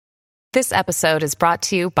This episode is brought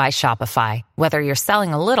to you by Shopify. Whether you're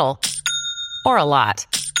selling a little or a lot,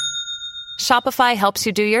 Shopify helps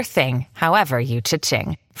you do your thing, however you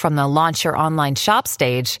cha-ching. From the launch your online shop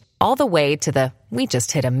stage, all the way to the we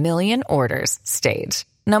just hit 1 million orders stage.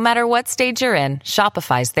 No matter what stage you're in,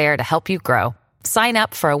 Shopify's there to help you grow. Sign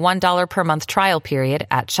up for a $1 per month trial period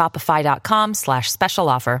at shopify.com/special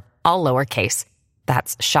offer, all lowercase.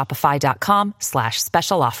 That's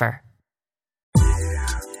shopify.com/special offer.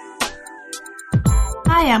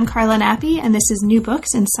 Hi, I'm Carla Nappi, and this is New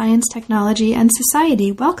Books in Science, Technology, and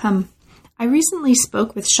Society. Welcome. I recently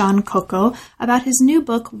spoke with Sean Cocco about his new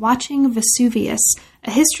book, Watching Vesuvius,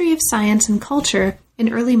 A History of Science and Culture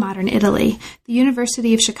in Early Modern Italy. The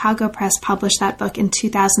University of Chicago Press published that book in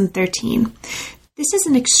 2013. This is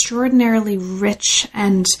an extraordinarily rich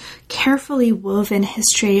and carefully woven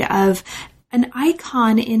history of an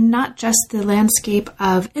icon in not just the landscape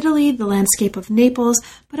of Italy, the landscape of Naples,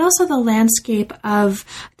 but also the landscape of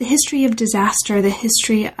the history of disaster, the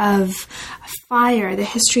history of fire, the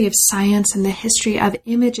history of science, and the history of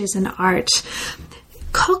images and art.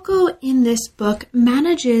 Cocco in this book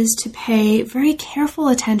manages to pay very careful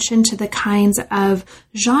attention to the kinds of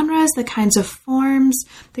genres, the kinds of forms,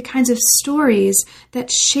 the kinds of stories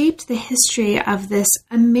that shaped the history of this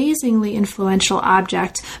amazingly influential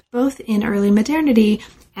object, both in early modernity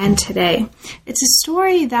and today. It's a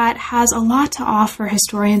story that has a lot to offer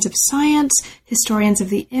historians of science, historians of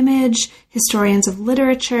the image, historians of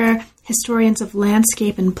literature, historians of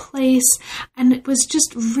landscape and place, and it was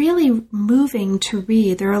just really moving to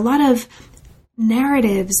read. There are a lot of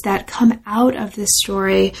narratives that come out of this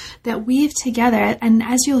story that weave together, and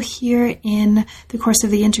as you'll hear in the course of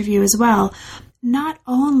the interview as well, not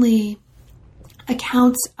only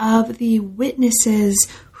accounts of the witnesses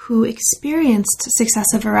who experienced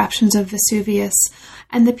successive eruptions of Vesuvius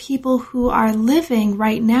and the people who are living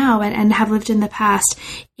right now and have lived in the past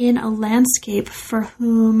in a landscape for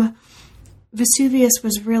whom Vesuvius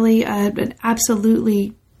was really an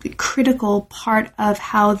absolutely critical part of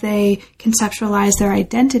how they conceptualize their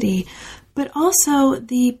identity, but also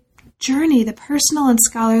the journey, the personal and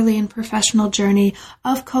scholarly and professional journey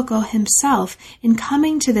of Cocco himself in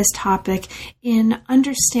coming to this topic, in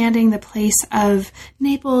understanding the place of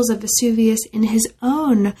Naples, of Vesuvius in his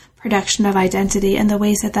own production of identity and the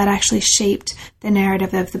ways that that actually shaped the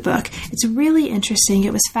narrative of the book. It's really interesting.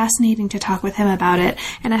 It was fascinating to talk with him about it,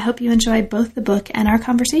 and I hope you enjoy both the book and our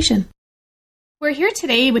conversation. We're here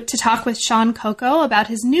today to talk with Sean Cocco about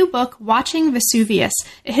his new book, Watching Vesuvius,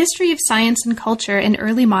 A History of Science and Culture in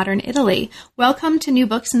Early Modern Italy. Welcome to New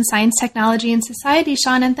Books in Science, Technology, and Society,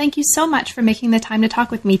 Sean, and thank you so much for making the time to talk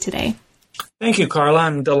with me today. Thank you, Carla.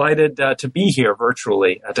 I'm delighted to be here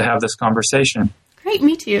virtually to have this conversation. Great,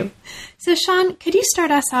 me too. So, Sean, could you start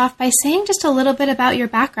us off by saying just a little bit about your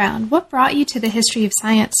background? What brought you to the history of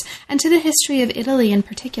science and to the history of Italy in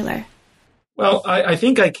particular? Well, I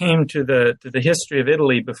think I came to the history of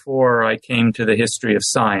Italy before I came to the history of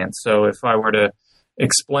science. So if I were to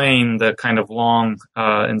explain the kind of long,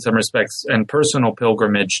 in some respects, and personal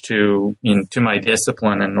pilgrimage to my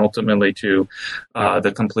discipline and ultimately to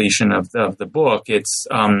the completion of the book, it's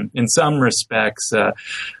in some respects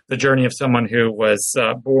the journey of someone who was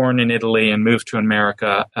born in Italy and moved to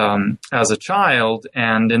America as a child.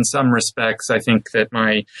 And in some respects, I think that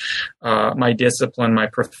my discipline, my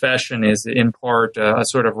profession is in part a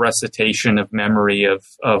sort of recitation of memory of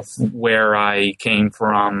where I came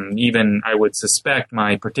from, even I would suspect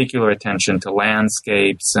my particular attention to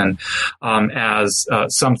landscapes and as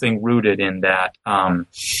something rooted in that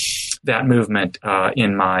movement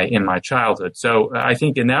in my childhood. So I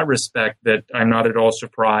think in that respect that I'm not at all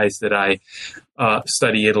surprised that I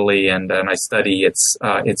study Italy and I study its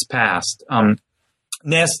past.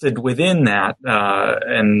 Nested within that,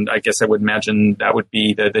 and I guess I would imagine that would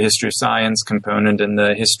be the history of science component and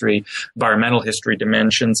the environmental history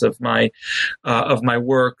dimensions of my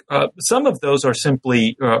work. Some of those are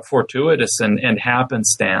simply fortuitous and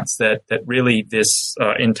happenstance. That really this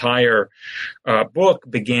entire book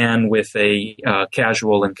began with a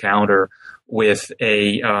casual encounter with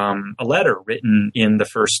a letter written in the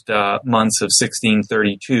first months of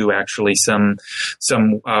 1632, actually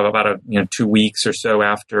about 2 weeks or so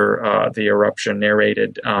after the eruption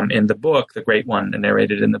narrated in the book, the great one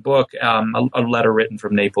narrated in the book, a letter written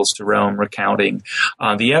from Naples to Rome recounting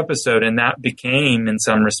the episode. And that became, in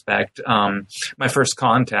some respect, my first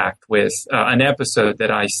contact with an episode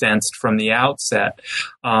that I sensed from the outset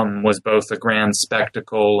was both a grand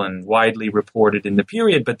spectacle and widely reported in the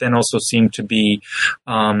period, but then also seemed to be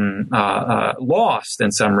lost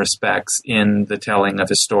in some respects in the telling of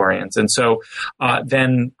historians. And so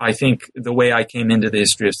then I think the way I came into the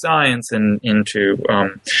history of science and into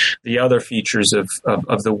the other features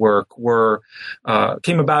of the work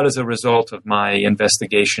came about as a result of my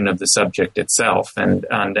investigation of the subject itself, and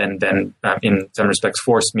then in some respects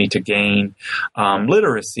forced me to gain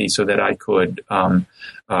literacy so that I could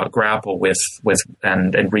grapple with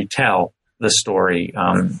and retell the story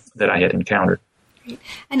that I had encountered. Great.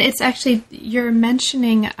 And it's actually your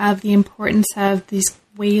mentioning of the importance of these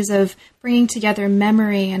ways of bringing together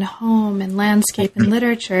memory and home and landscape and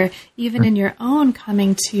literature, even in your own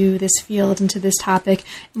coming to this field and to this topic,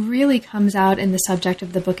 really comes out in the subject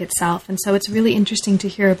of the book itself. And so it's really interesting to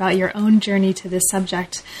hear about your own journey to this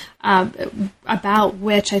subject, about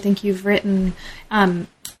which I think you've written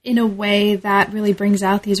in a way that really brings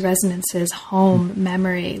out these resonances: home,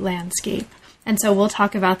 memory, landscape. And so we'll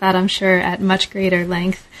talk about that, I'm sure, at much greater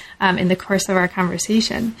length in the course of our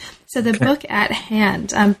conversation. So the book at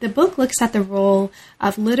hand, the book looks at the role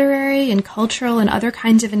of literary and cultural and other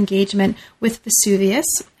kinds of engagement with Vesuvius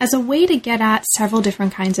as a way to get at several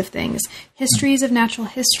different kinds of things: histories of natural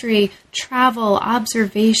history, travel,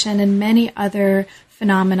 observation, and many other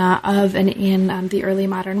phenomena of and in the early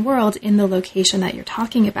modern world in the location that you're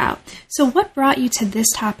talking about. So what brought you to this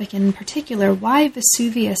topic in particular? Why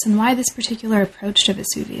Vesuvius, and why this particular approach to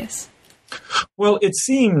Vesuvius? Well, it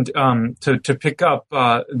seemed to pick up,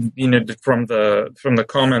 from the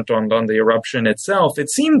comment on the eruption itself. It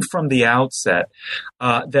seemed from the outset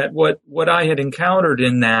that what I had encountered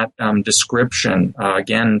in that description,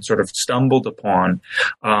 again, sort of stumbled upon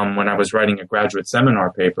when I was writing a graduate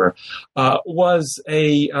seminar paper, was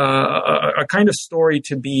a kind of story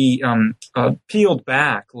to be peeled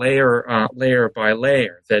back layer by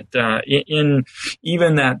layer. That in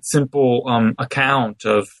even that simple account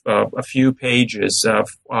of a few pages of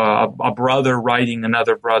a brother writing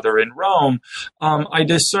another brother in Rome, I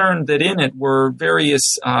discerned that in it were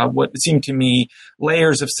various, what seemed to me,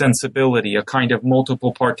 layers of sensibility, a kind of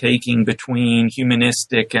multiple partaking between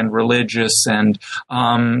humanistic and religious and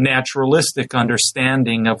naturalistic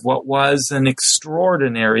understanding of what was an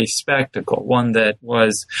extraordinary spectacle, one that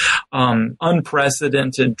was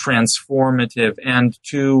unprecedented, transformative, and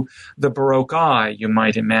to the Baroque eye, you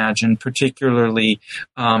might imagine, particularly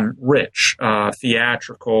rich,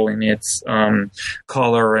 theatrical in its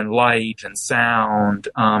color and light and sound.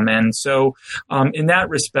 And so in that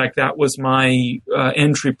respect, that was my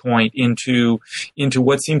entry point into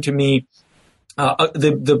what seemed to me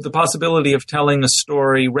the possibility of telling a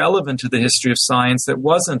story relevant to the history of science that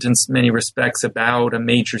wasn't in many respects about a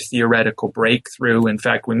major theoretical breakthrough. In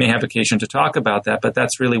fact, we may have occasion to talk about that, but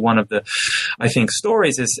that's really one of the, I think,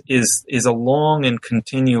 stories is a long and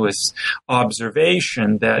continuous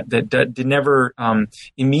observation that never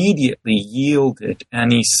immediately yielded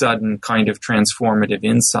any sudden kind of transformative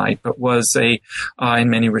insight, but was in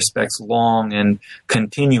many respects, long and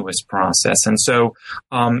continuous process. And so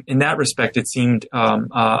in that respect, it seemed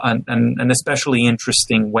an especially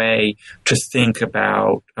interesting way to think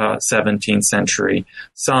about 17th century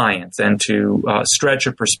science and to stretch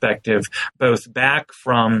a perspective both back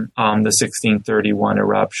from the 1631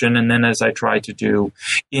 eruption and then, as I tried to do,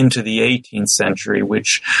 into the 18th century,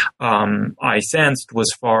 which I sensed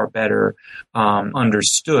was far better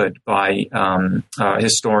understood by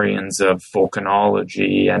historians of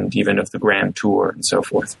volcanology and even of the Grand Tour and so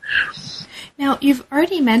forth. Now, you've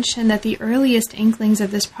already mentioned that the earliest inklings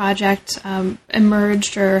of this project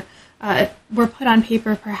emerged or were put on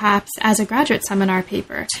paper perhaps as a graduate seminar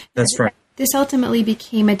paper. That's right. This ultimately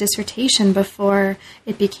became a dissertation before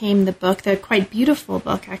it became the book, the quite beautiful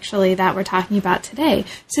book, actually, that we're talking about today.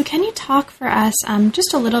 So can you talk for us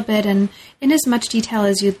just a little bit and in as much detail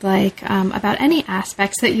as you'd like about any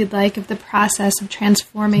aspects that you'd like of the process of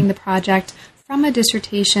transforming the project from a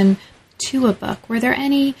dissertation to a book? Were there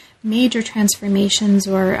any major transformations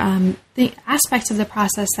or the aspects of the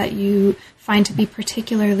process that you find to be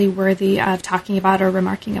particularly worthy of talking about or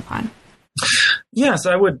remarking upon? Yes,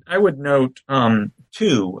 I would note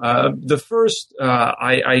two. The first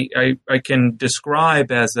I can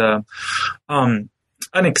describe as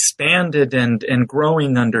an expanded and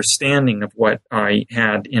growing understanding of what I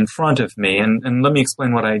had in front of me. And let me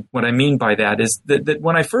explain what I mean by that is that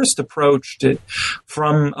when I first approached it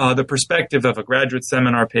from the perspective of a graduate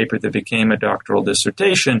seminar paper that became a doctoral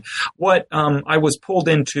dissertation, what I was pulled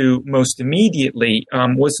into most immediately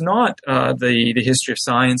was not the history of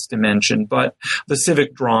science dimension, but the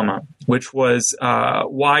civic drama, which was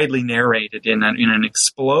widely narrated in an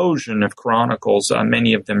explosion of chronicles,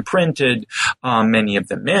 many of them printed, many of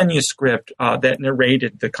them manuscript, that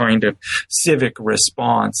narrated the kind of civic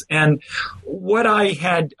response. And what I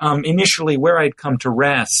had initially, where I'd come to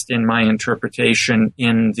rest in my interpretation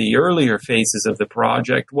in the earlier phases of the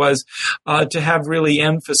project was to have really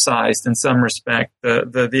emphasized in some respect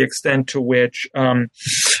the extent to which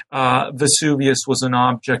Vesuvius was an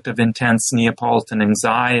object of intense Neapolitan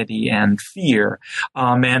anxiety and fear,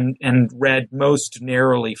 and read most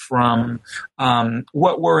narrowly from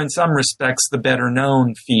what were in some respects the better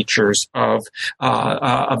known features of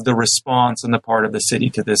the response on the part of the city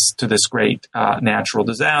to this great natural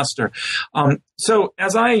disaster. So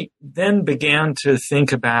as I then began to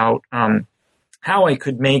think about how I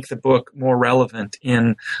could make the book more relevant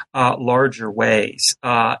in larger ways,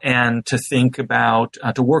 and to think about,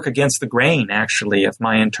 to work against the grain, actually, of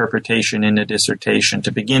my interpretation in a dissertation,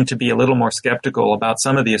 to begin to be a little more skeptical about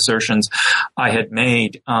some of the assertions I had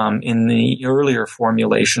made in the earlier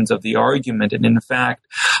formulations of the argument. And in fact,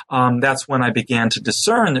 that's when I began to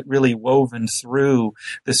discern that really woven through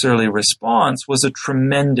this early response was a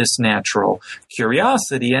tremendous natural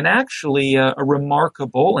curiosity and actually a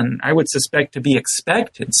remarkable, and I would suspect to be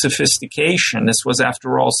expected, sophistication. This was,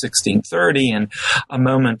 after all, 1630 and a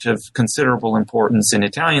moment of considerable importance in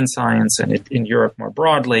Italian science and in Europe more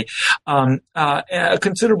broadly. A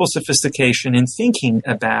considerable sophistication in thinking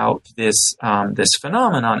about this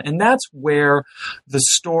phenomenon, and that's where the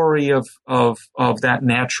story of that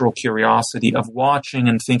natural curiosity of watching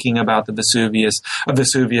and thinking about the Vesuvius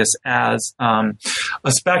as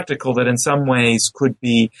a spectacle that in some ways could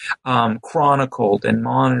be chronicled and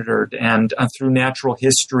monitored and through natural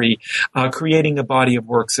history, creating a body of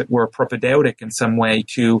works that were propedeutic in some way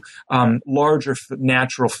to larger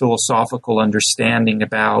natural philosophical understanding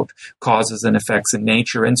about causes and effects in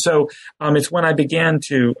nature. And so it's when I began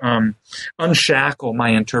to unshackle my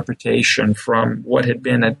interpretation from what had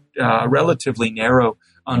been a relatively narrow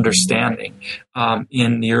understanding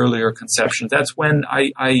in the earlier conception. That's when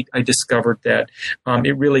I discovered that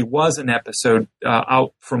it really was an episode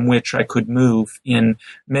out from which I could move in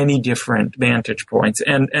many different vantage points.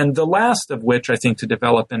 And the last of which I think to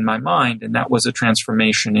develop in my mind, and that was a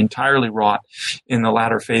transformation entirely wrought in the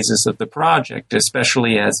latter phases of the project,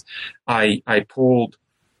 especially as I pulled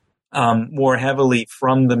more heavily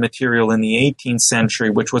from the material in the 18th century,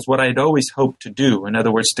 which was what I'd always hoped to do. In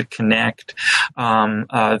other words, to connect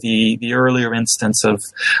the earlier instance of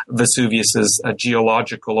Vesuvius's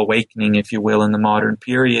geological awakening, if you will, in the modern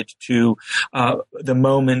period to the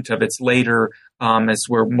moment of its later as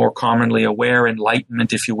we're more commonly aware,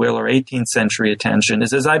 Enlightenment, if you will, or 18th century attention,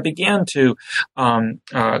 is as I began to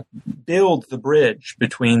build the bridge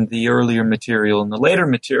between the earlier material and the later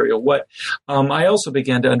material, what I also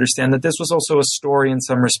began to understand that this was also a story in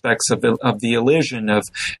some respects of the elision of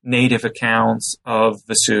native accounts of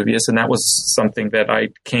Vesuvius, and that was something that I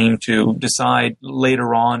came to decide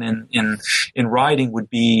later on in writing would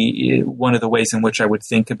be one of the ways in which I would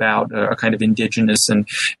think about a kind of indigenous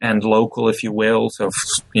and local, if you will, so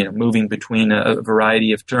moving between a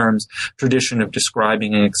variety of terms, tradition of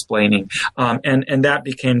describing and explaining, and that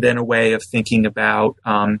became then a way of thinking about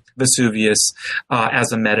Vesuvius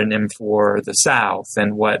as a metonym for the South,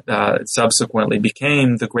 and what subsequently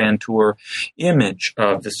became the grand tour image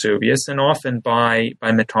of Vesuvius, and often by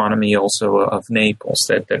metonymy also of Naples,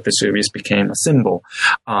 that Vesuvius became a symbol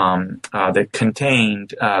that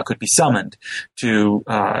contained, could be summoned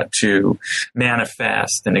to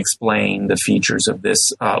manifest and explain the features of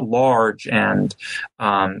this large and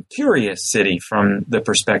curious city from the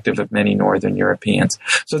perspective of many Northern Europeans.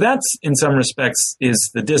 So that's, in some respects,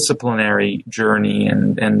 is the disciplinary journey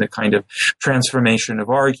and the kind of transformation of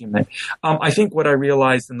argument. I think what I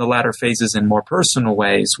realized in the latter phases in more personal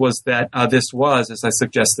ways was that this was, as I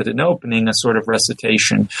suggested in opening, a sort of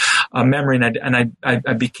recitation, memory, and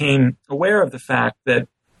I became aware of the fact that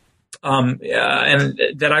and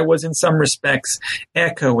that I was in some respects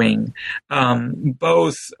echoing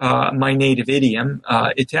both my native idiom,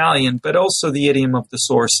 Italian, but also the idiom of the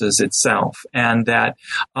sources itself, and that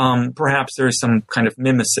perhaps there is some kind of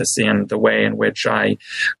mimesis in the way in which I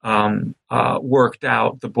worked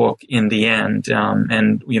out the book in the end.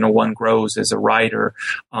 And, one grows as a writer.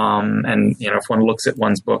 And, if one looks at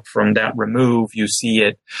one's book from that remove, you see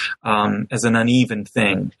it as an uneven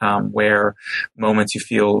thing, where moments you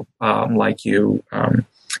feel like you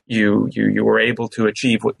were able to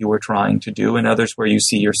achieve what you were trying to do, and others where you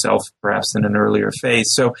see yourself perhaps in an earlier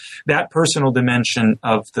phase. So that personal dimension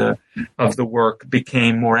of the work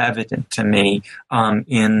became more evident to me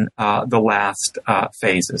in the last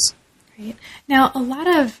phases. Great. Now, a lot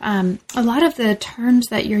of the terms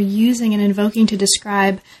that you're using and invoking to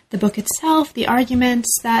describe the book itself, the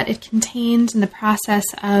arguments that it contains, and the process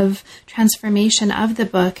of transformation of the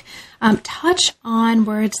book, touch on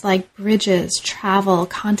words like bridges, travel,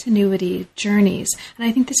 continuity, journeys. And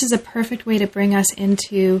I think this is a perfect way to bring us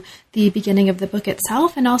into the beginning of the book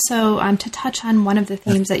itself, and also to touch on one of the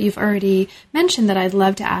themes that you've already mentioned that I'd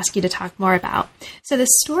love to ask you to talk more about. So the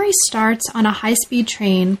story starts on a high-speed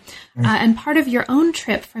train and part of your own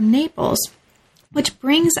trip from Naples, which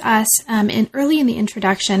brings us early in the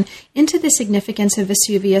introduction into the significance of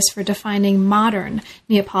Vesuvius for defining modern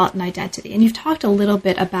Neapolitan identity. And you've talked a little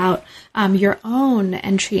bit about your own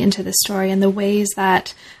entry into the story and the ways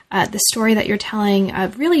that the story that you're telling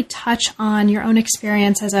really touch on your own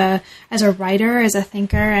experience as a writer, as a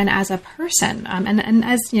thinker, and as a person, and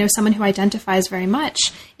as someone who identifies very much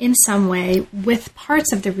in some way with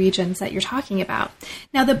parts of the regions that you're talking about.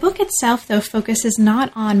 Now, the book itself, though, focuses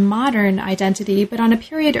not on modern identity, but on a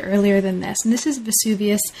period earlier than this, and this is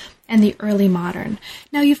Vesuvius and the early modern.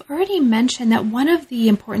 Now, you've already mentioned that one of the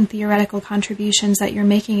important theoretical contributions that you're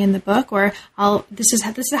making in the book, or this is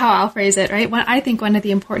how I'll phrase it, right? I think one of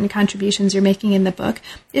the important contributions you're making in the book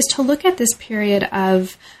is to look at this period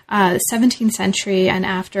of 17th century and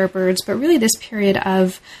afterwards, but really this period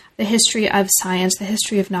of the history of science, the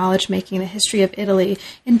history of knowledge making, the history of Italy,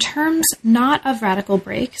 in terms not of radical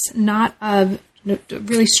breaks, not of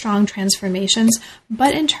really strong transformations,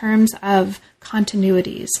 but in terms of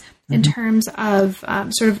continuities, in terms of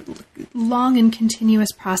sort of long and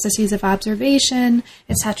continuous processes of observation,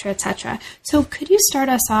 et cetera, et cetera. So could you start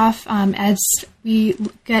us off as we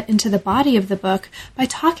get into the body of the book by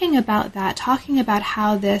talking about that, talking about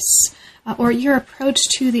how this, or your approach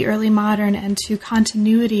to the early modern and to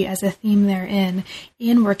continuity as a theme therein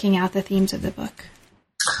in working out the themes of the book?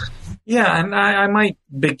 Yeah, and I might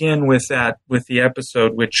begin with that, with the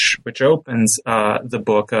episode which opens the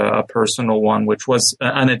book, a personal one, which was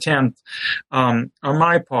an attempt on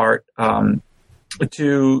my part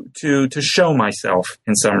to show myself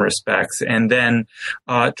in some respects, and then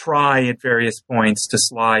try at various points to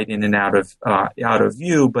slide in and out of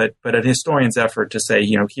view, but a historian's effort to say,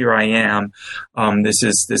 here I am. This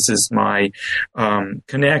is my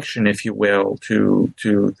connection, if you will, to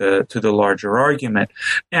the larger argument,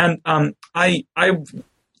 and I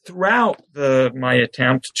throughout my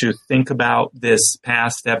attempt to think about this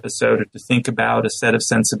past episode, or to think about a set of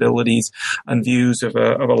sensibilities and views of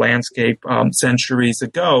a landscape centuries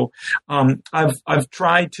ago, I've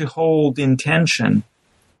tried to hold in tension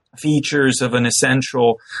features of an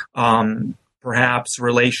essential perhaps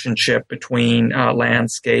relationship between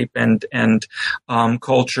landscape and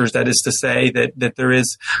cultures. That is to say that there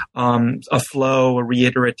is a flow, a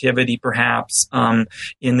reiterativity perhaps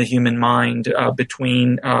in the human mind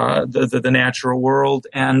between the natural world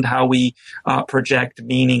and how we project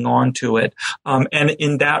meaning onto it. And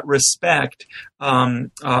in that respect,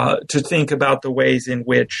 to think about the ways in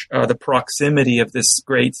which the proximity of this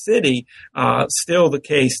great city, still the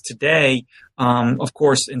case today, of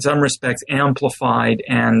course, in some respects amplified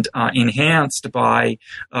and enhanced by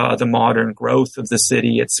the modern growth of the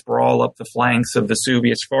city, its sprawl up the flanks of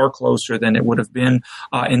Vesuvius, far closer than it would have been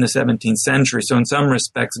in the 17th century. So in some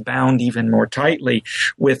respects bound even more tightly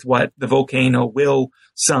with what the volcano will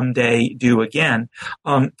someday do again.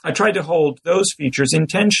 I tried to hold those features in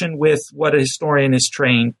tension with what a historian is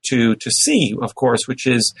trained to see, of course, which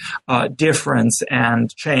is difference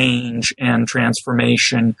and change and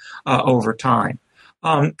transformation over time.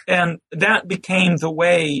 And that became the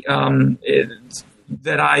way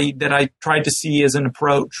that I tried to see as an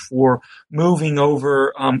approach for moving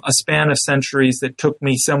over a span of centuries that took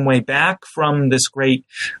me some way back from this great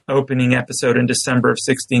opening episode in December of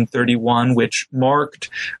 1631, which marked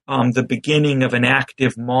the beginning of an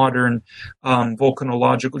active modern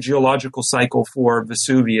geological cycle for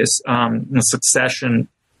Vesuvius, a succession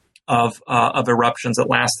of eruptions that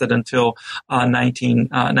lasted until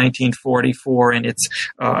 1944, and its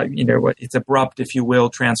its abrupt, if you will,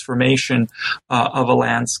 transformation of a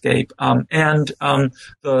landscape, and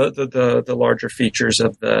the larger features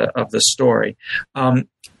of the story.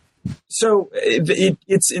 So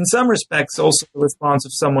it's in some respects also the response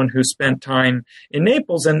of someone who spent time in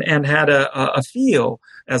Naples and had a feel,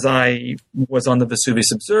 as I was on the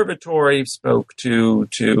Vesuvius Observatory, spoke to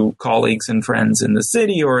colleagues and friends in the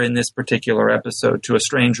city, or in this particular episode to a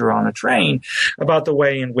stranger on a train, about the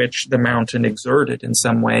way in which the mountain exerted in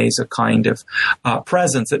some ways a kind of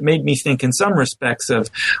presence. It made me think in some respects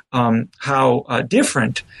of how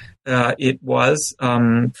different it was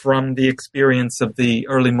from the experience of the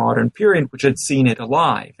early modern period, which had seen it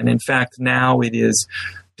alive. And in fact, now it is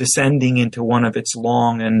descending into one of its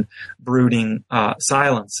long and brooding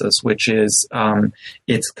silences, which is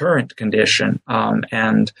its current condition.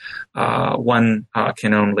 And one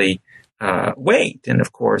can only wait and,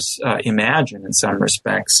 of course, imagine in some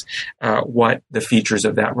respects what the features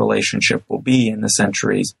of that relationship will be in the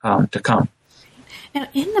centuries to come. Now,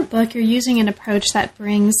 in the book, you're using an approach that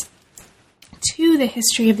brings to the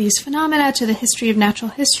history of these phenomena, to the history of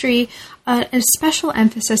natural history, a special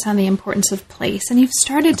emphasis on the importance of place. And you've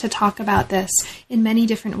started to talk about this in many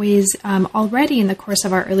different ways already in the course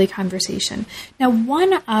of our early conversation. Now,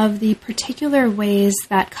 one of the particular ways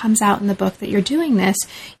that comes out in the book that you're doing this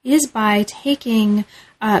is by taking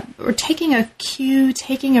approaches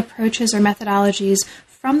or methodologies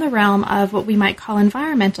from the realm of what we might call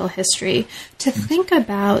environmental history to think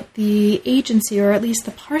about the agency, or at least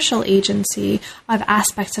the partial agency, of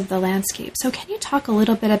aspects of the landscape. So can you talk a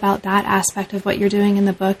little bit about that aspect of what you're doing in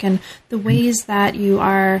the book and the ways that you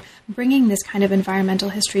are bringing this kind of environmental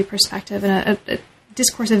history perspective and a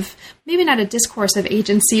discourse of, maybe not a discourse of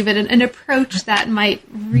agency, but an approach that might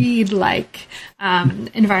read like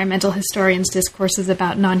environmental historians' discourses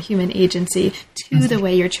about non-human agency to the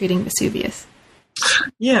way you're treating Vesuvius?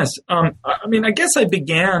 Yes. I guess I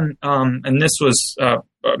began, and this was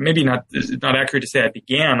maybe not accurate to say I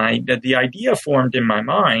began. The idea formed in my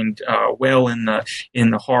mind, well in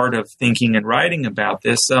the heart of thinking and writing about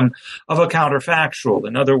this, of a counterfactual.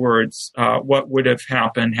 In other words, what would have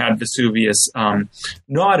happened had Vesuvius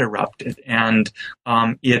not erupted, and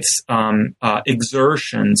its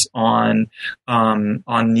exertions on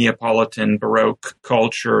Neapolitan Baroque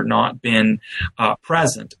culture not been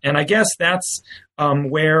present. And I guess that's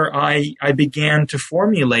where I began to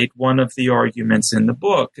formulate one of the arguments in the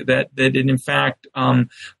book, that in fact,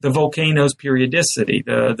 the volcano's periodicity,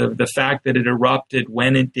 the fact that it erupted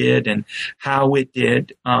when it did and how it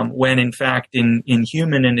did, when in fact in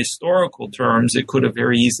human and historical terms it could have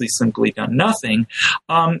very easily simply done nothing,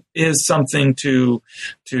 is something to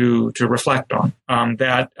reflect on.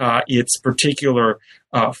 That its particular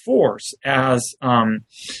force as a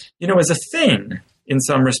thing, in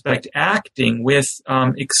some respect, acting with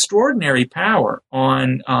extraordinary power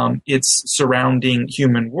on its surrounding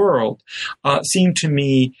human world, seemed to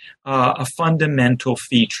me a fundamental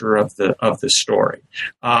feature of the story,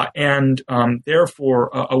 and therefore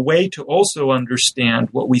a way to also understand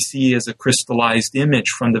what we see as a crystallized image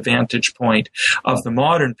from the vantage point of the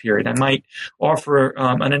modern period. I might offer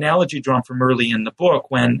an analogy drawn from early in the book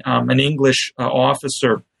when an English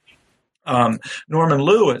officer, Norman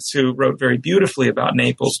Lewis, who wrote very beautifully about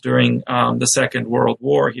Naples during the Second World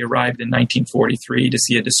War. He arrived in 1943 to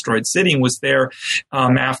see a destroyed city and was there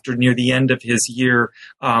after near the end of his year,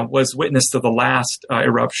 was witness to the last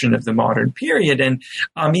eruption of the modern period. And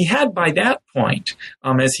he had by that point,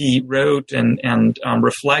 as he wrote and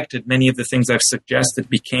reflected, many of the things I've suggested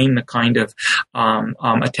became the kind of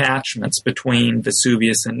attachments between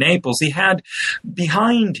Vesuvius and Naples. He had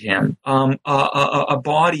behind him a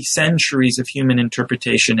body centuries of human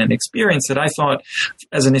interpretation and experience that I thought,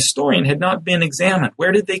 as an historian, had not been examined.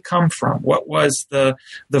 Where did they come from? What was the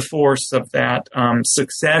force of that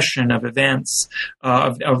succession of events,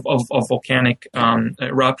 of volcanic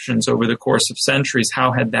eruptions over the course of centuries?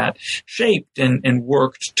 How had that shaped and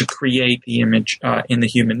worked to create the image in the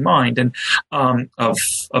human mind, and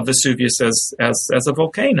of Vesuvius as a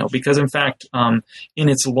volcano? Because in fact, in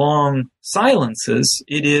its long silences,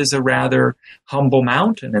 it is a rather humble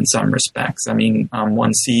mountain in some respects. I mean,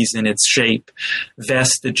 one sees in its shape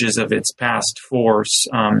vestiges of its past force,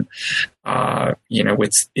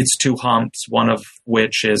 its two humps, one of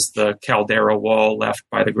which is the caldera wall left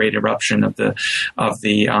by the great eruption of the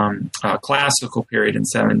classical period in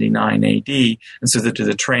 79 AD, and so that to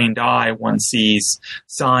the trained eye one sees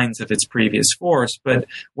signs of its previous force. But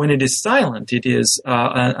when it is silent, it is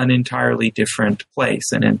an entirely different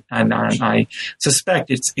place, and I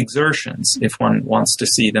suspect its exertions, if one wants to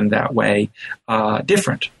see them that way,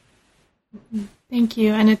 different. Thank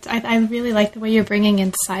you. And I really like the way you're bringing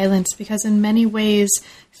in silence, because in many ways,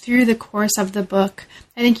 through the course of the book,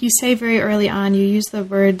 I think you say very early on, you use the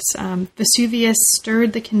words, Vesuvius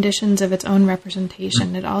stirred the conditions of its own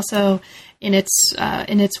representation. It also, in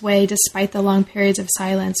its way, despite the long periods of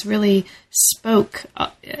silence, really spoke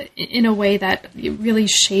in a way that really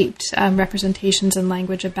shaped representations and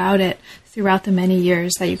language about it throughout the many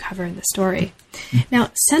years that you cover in the story.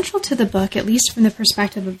 Now, central to the book, at least from the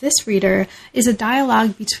perspective of this reader, is a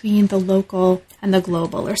dialogue between the local and the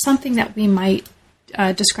global, or something that we might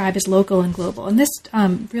describe as local and global. And this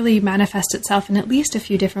really manifests itself in at least a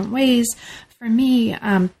few different ways. For me,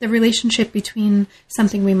 the relationship between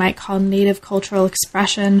something we might call native cultural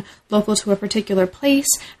expression, local to a particular place,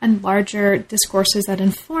 and larger discourses that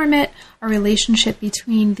inform it, a relationship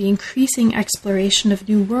between the increasing exploration of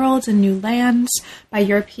new worlds and new lands by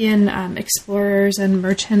European explorers and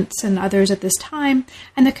merchants and others at this time,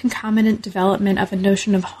 and the concomitant development of a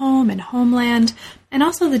notion of home and homeland, and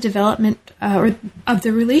also the development of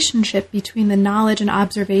the relationship between the knowledge and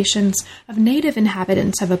observations of native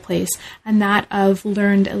inhabitants of a place and that of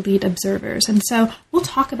learned elite observers. And so we'll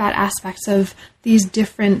talk about aspects of these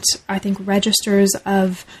different, I think, registers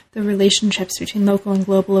of the relationships between local and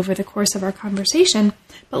global over the course of our conversation.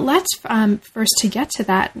 But let's first, to get to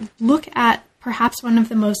that, look at perhaps one of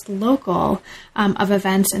the most local of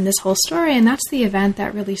events in this whole story, and that's the event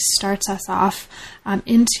that really starts us off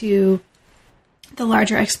into the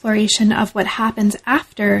larger exploration of what happens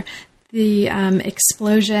after the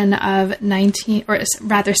explosion of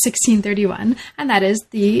 1631, and that is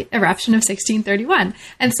the eruption of 1631.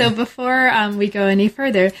 And so before we go any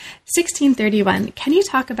further, 1631, can you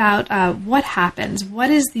talk about what happens?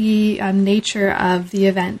 What is the nature of the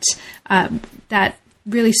event that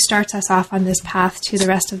really starts us off on this path to the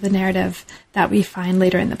rest of the narrative that we find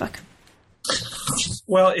later in the book?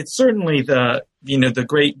 Well, it's certainly the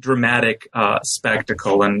great dramatic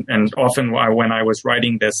spectacle, and often when I was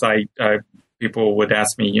writing this, people would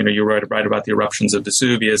ask me, you write about the eruptions of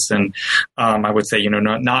Vesuvius, and I would say,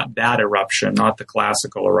 not that eruption, not the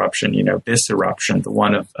classical eruption, this eruption, the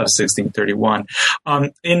one of 1631.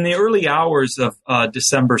 In the early hours of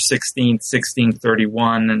December 16th,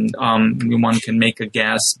 1631, and one can make a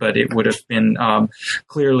guess, but it would have been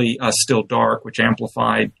clearly still dark, which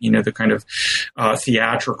amplified, the kind of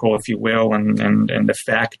theatrical, if you will, and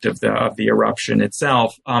effect of the eruption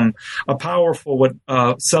itself. A powerful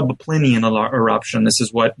subaplinian eruption. This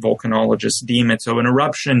is what volcanologists deem it. So an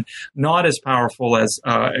eruption not as powerful as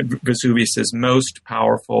Vesuvius's most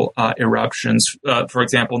powerful eruptions. For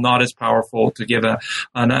example, not as powerful, to give an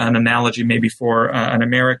analogy maybe for an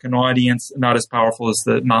American audience, not as powerful as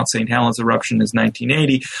the Mount St. Helens eruption is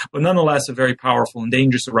 1980, but nonetheless a very powerful and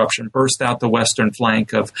dangerous eruption burst out the western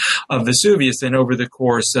flank of Vesuvius, and over the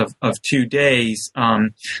course of 2 days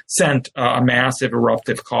sent a massive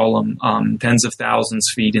eruptive column, tens of thousands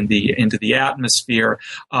of feet into the atmosphere,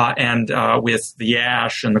 and with the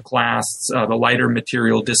ash and the clasts, the lighter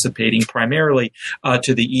material dissipating primarily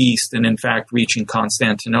to the east, and in fact reaching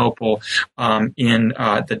Constantinople in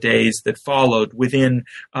the days that followed. Within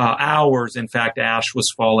hours, in fact, ash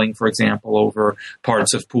was falling, for example, over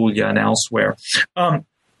parts of Puglia and elsewhere.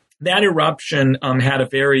 That eruption had a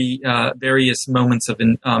various moments of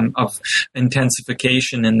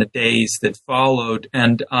intensification in the days that followed,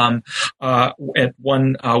 and at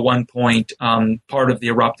one point, part of the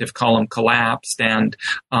eruptive column collapsed, and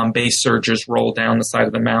base surges rolled down the side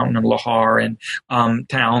of the mountain in Lahar, and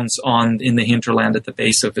towns in the hinterland at the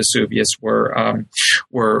base of Vesuvius were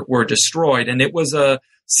destroyed, and it was a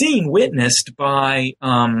scene witnessed by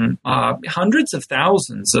hundreds of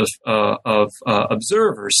thousands of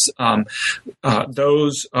observers,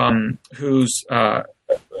 those whose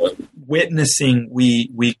witnessing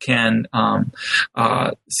we can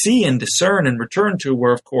see and discern and return to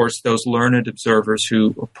were, of course, those learned observers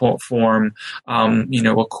who form,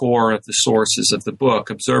 a core of the sources of the book.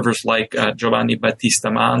 Observers like Giovanni Battista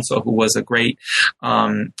Manzo, who was a great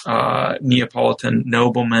Neapolitan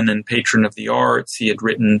nobleman and patron of the arts. He had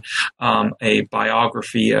written a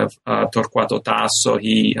biography of Torquato Tasso.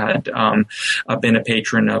 He had been a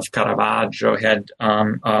patron of Caravaggio, had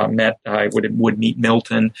would meet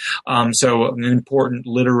Milton. So an important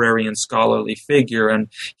literary and scholarly figure, and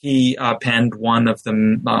he penned one of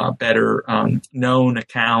the better known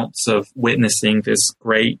accounts of witnessing this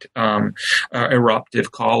great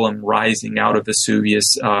eruptive column rising out of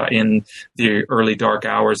Vesuvius in the early dark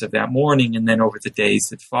hours of that morning, and then over the days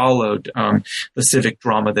that followed, the civic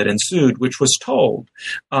drama that ensued, which was told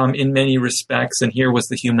in many respects, and here was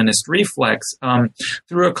the humanist reflex,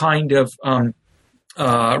 through a kind of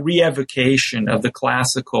re-evocation of the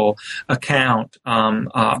classical account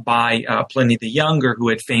by Pliny the Younger, who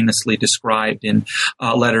had famously described in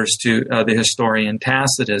letters to the historian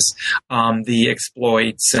Tacitus the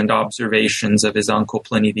exploits and observations of his uncle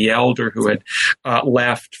Pliny the Elder, who had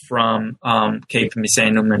left from Cape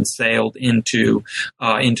Misenum and sailed into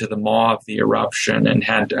the maw of the eruption, and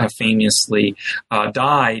had famously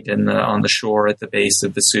died on the shore at the base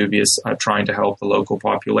of Vesuvius, trying to help the local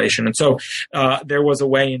population. And so there was a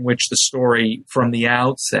way in which the story from the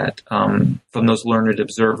outset, from those learned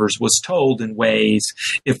observers, was told in ways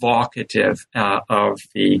evocative of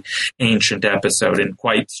the ancient episode. And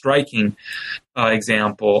quite striking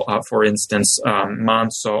example, for instance,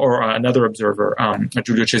 Manso, or another observer,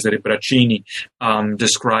 Giulio Cesare Braccini,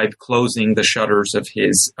 described closing the shutters of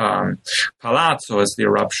his palazzo as the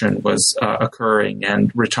eruption was occurring,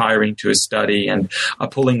 and retiring to his study, and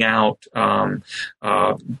pulling out,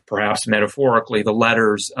 perhaps metaphorically, the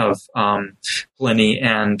letters of Pliny,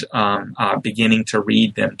 and beginning to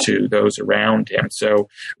read them to those around him. So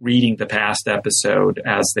reading the past episode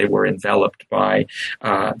as they were enveloped by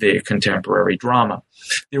the contemporary drama.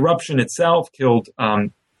 The eruption itself killed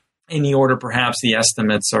in the order, perhaps the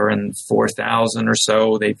estimates are in 4,000 or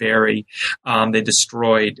so. They vary. They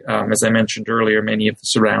destroyed, as I mentioned earlier, many of the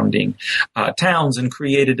surrounding towns, and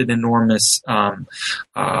created an enormous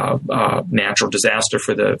natural disaster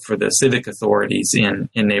for the civic authorities in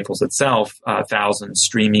Naples itself. Thousands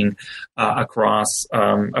streaming across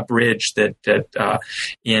a bridge that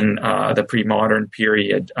in the pre-modern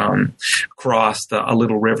period crossed a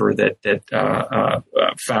little river that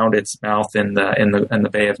found its mouth in the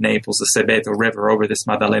Bay of Naples. The Seveto River. Over this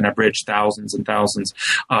Maddalena Bridge, thousands and thousands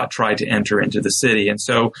tried to enter into the city. And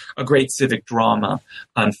so a great civic drama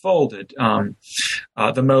unfolded.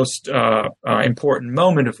 The most important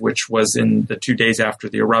moment of which was in the 2 days after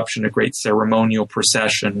the eruption, a great ceremonial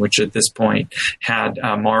procession, which at this point had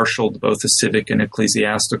marshaled both the civic and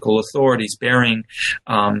ecclesiastical authorities, bearing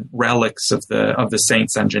relics of the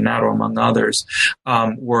Saint San Gennaro, among others,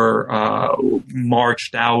 were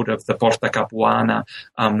marched out of the Porta Capuana,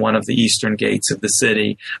 one of the eastern gates of the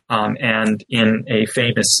city, and in a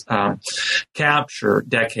famous capture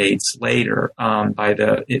decades later by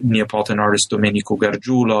the Neapolitan artist Domenico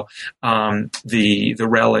Gargiulo, the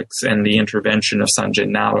relics and the intervention of San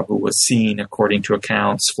Gennaro, who was seen, according to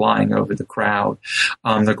accounts, flying over the crowd.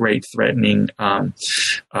 The great threatening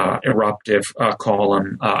eruptive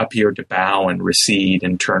column appeared to bow and recede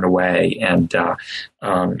and turn away, and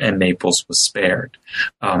Naples was spared.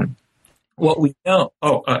 What we know...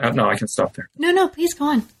 no, I can stop there. No, please go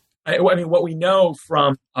on. I mean, what we know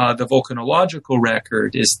from the volcanological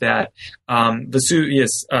record is that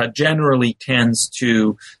Vesuvius generally tends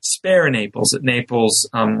to spare Naples. That Naples,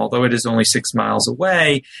 although it is only 6 miles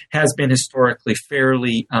away, has been historically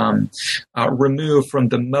fairly removed from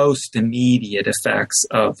the most immediate effects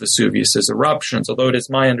of Vesuvius's eruptions. Although it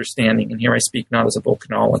is my understanding, and here I speak not as a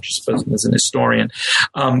volcanologist, but as an historian,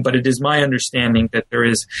 but it is my understanding that there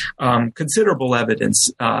is considerable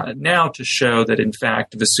evidence now to show that, in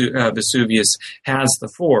fact, Vesuvius has the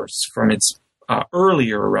force from its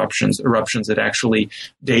earlier eruptions that actually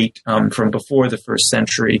date from before the 1st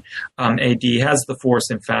century AD, has the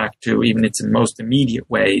force, in fact, to, even its most immediate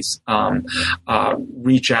ways,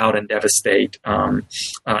 reach out and devastate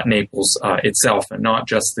Naples itself, and not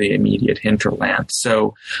just the immediate hinterland.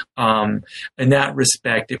 So in that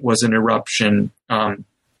respect, it was an eruption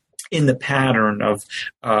in the pattern of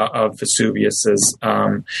Vesuvius's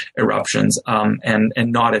eruptions, and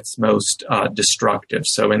not its most destructive.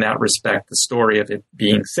 So in that respect, the story of it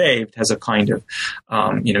being saved has a kind of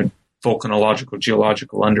volcanological,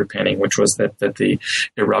 geological underpinning, which was that the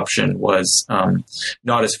eruption was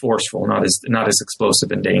not as forceful, not as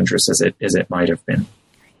explosive and dangerous as it might have been.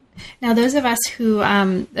 Now, those of us who,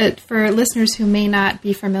 for listeners who may not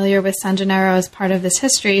be familiar with San Gennaro as part of this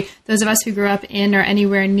history, those of us who grew up in or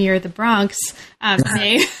anywhere near the Bronx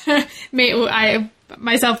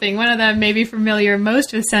myself being one of them, may be familiar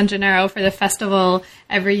most with San Gennaro for the festival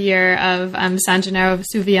every year of San Gennaro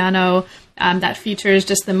Vesuviano. That features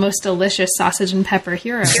just the most delicious sausage and pepper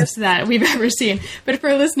heroes that we've ever seen. But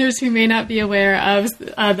for listeners who may not be aware of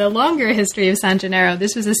the longer history of San Gennaro,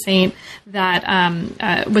 this was a saint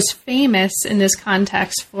that was famous in this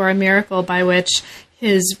context for a miracle by which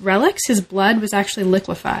his relics, his blood, was actually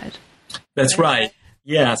liquefied. That's right.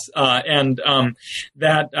 Yes, and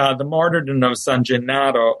that the martyrdom of San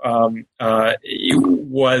Gennaro it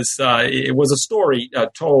was a story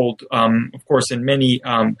told, of course, in many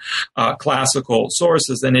classical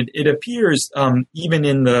sources, and it appears even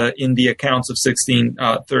in the accounts of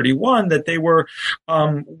 1631 that they were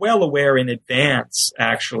well aware in advance,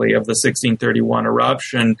 actually, of the 1631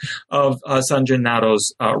 eruption of San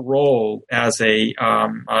Gennaro's role as a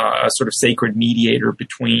sort of sacred mediator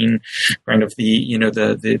between kind of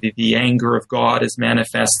the anger of God is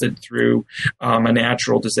manifested through a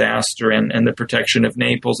natural disaster and the protection of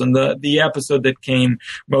Naples. And the episode that came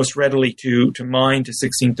most readily to mind to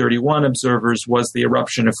 1631 observers was the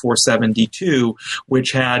eruption of 472,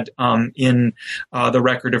 which had in the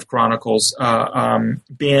record of Chronicles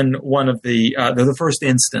been one of the first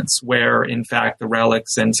instance where, in fact, the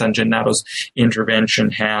relics and San Gennaro's intervention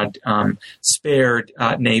had spared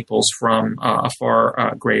Naples from a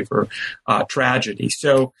far graver tragedy.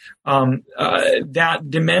 So that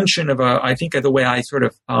dimension of I think the way I sort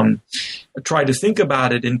of try to think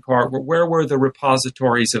about it in part, where were the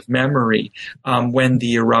repositories of memory when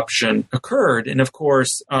the eruption occurred? And of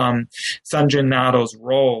course, San Gennaro's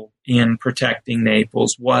role in protecting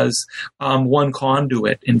Naples was one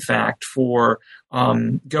conduit, in fact, for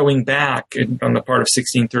going back on the part of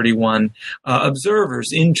 1631 observers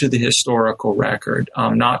into the historical record,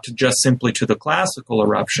 not to just simply to the classical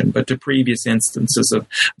eruption, but to previous instances of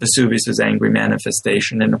Vesuvius's angry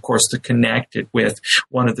manifestation, and of course to connect it with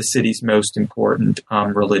one of the city's most important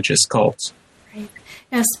religious cults. Right.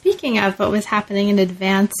 Now, speaking of what was happening in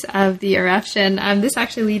advance of the eruption, this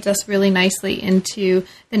actually leads us really nicely into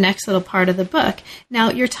the next little part of the book. Now,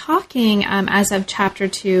 you're talking as of chapter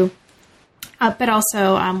 2, but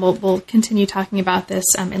also we'll continue talking about this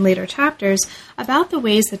in later chapters, about the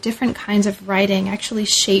ways that different kinds of writing actually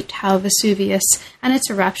shaped how Vesuvius and its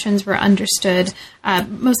eruptions were understood,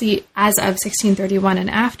 mostly as of 1631 and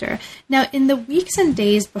after. Now, in the weeks and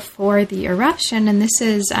days before the eruption, and this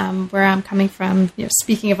is where I'm coming from,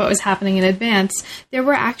 speaking of what was happening in advance, there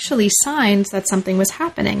were actually signs that something was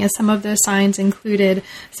happening, and some of those signs included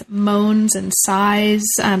moans and sighs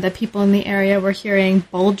that people in the area were hearing,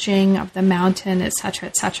 bulging of the mountain, etc.,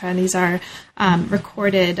 etc., and these are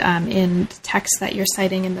recorded in texts that you're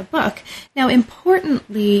citing in the book. Now,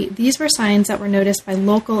 importantly, these were signs that were noticed by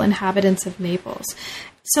local inhabitants of Naples.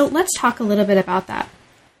 So let's talk a little bit about that.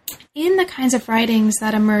 In the kinds of writings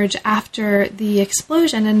that emerge after the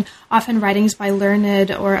explosion, and often writings by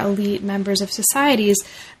learned or elite members of societies,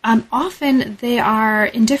 often they are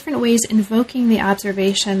in different ways invoking the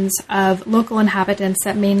observations of local inhabitants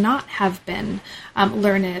that may not have been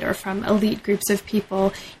learned or from elite groups of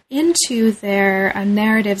people into their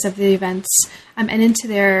narratives of the events and into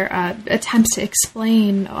their attempts to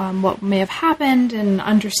explain what may have happened and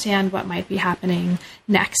understand what might be happening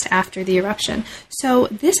next after the eruption. So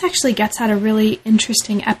this actually gets at a really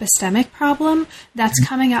interesting epistemic problem that's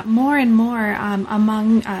coming up more and more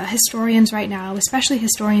among historians right now, especially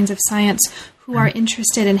historians of science who are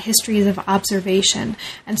interested in histories of observation.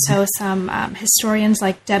 And so some historians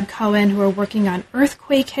like Deb Cohen, who are working on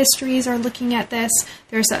earthquake histories, are looking at this.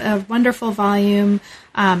 There's a wonderful volume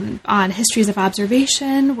on histories of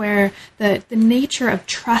observation where the nature of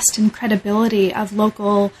trust and credibility of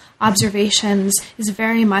local observations is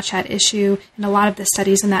very much at issue in a lot of the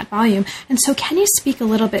studies in that volume. And so can you speak a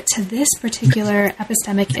little bit to this particular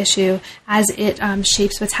epistemic issue as it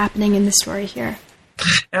shapes what's happening in the story here?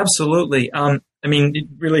 Absolutely.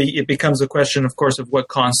 It becomes a question, of course, of what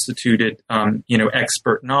constituted,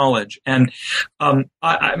 expert knowledge. And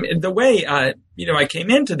the way I came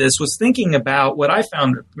into this was thinking about what I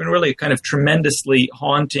found really kind of tremendously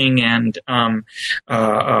haunting and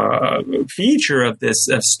feature of this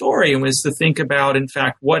story, and was to think about, in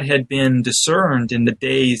fact, what had been discerned in the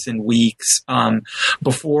days and weeks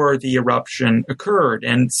before the eruption occurred,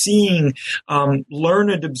 and seeing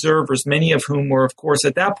learned observers, many of whom were, of course,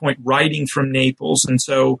 at that point writing from Naples, and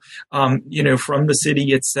so from the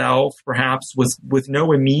city itself, perhaps with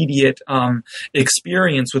no immediate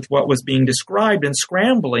experience with what was being described, described and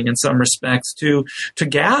scrambling in some respects to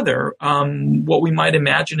gather what we might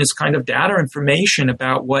imagine is kind of data information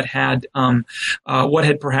about what had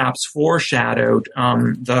perhaps foreshadowed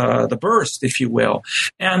the burst, if you will.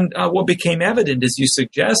 And what became evident, as you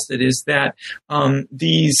suggested, is that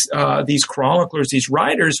these chroniclers, these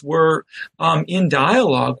writers, were in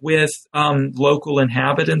dialogue with local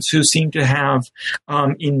inhabitants who seem to have,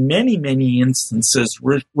 in many instances,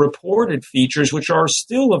 reported features which are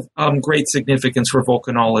still of great significance for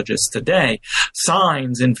volcanologists today.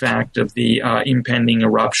 Signs, in fact, of the impending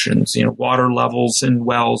eruptions, water levels in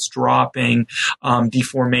wells dropping,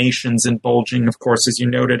 deformations and bulging, of course, as you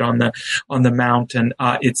noted on the mountain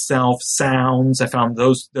itself. Sounds, I found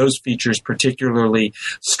those features particularly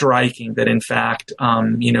striking, that in fact,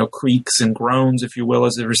 creaks and groans, if you will,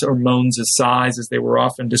 or moans as sighs, as they were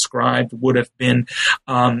often described, would have been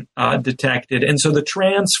detected. And so the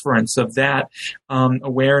transference of that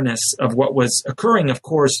awareness of what was occurring, of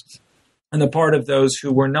course, on the part of those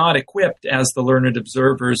who were not equipped, as the learned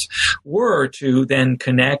observers were, to then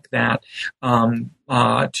connect that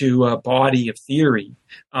to a body of theory,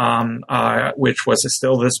 which was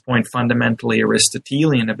still at this point fundamentally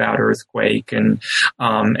Aristotelian about earthquake and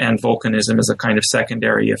volcanism as a kind of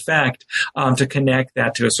secondary effect, to connect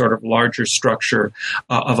that to a sort of larger structure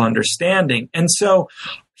of understanding. And so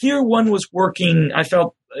here one was working, I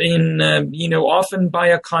felt, often by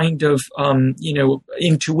a kind of,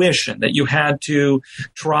 intuition that you had to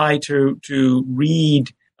try to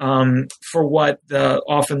read for what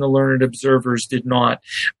often the learned observers did not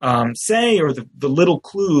say, or the little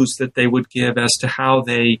clues that they would give as to how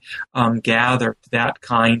they gathered that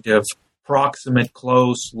kind of proximate,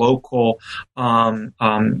 close, local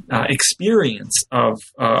experience of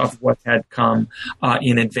what had come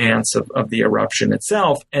in advance of the eruption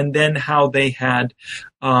itself, and then how they had,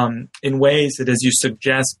 in ways that, as you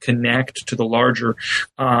suggest, connect to the larger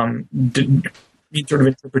sort of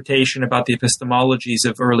interpretation about the epistemologies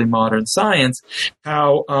of early modern science,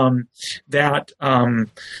 how that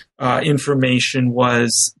information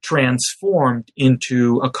was transformed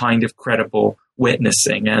into a kind of credible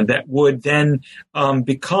witnessing, and that would then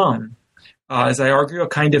become, as I argue, a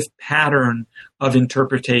kind of pattern of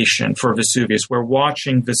interpretation for Vesuvius, where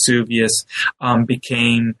watching Vesuvius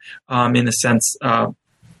became, in a sense,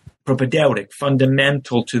 propedeutic,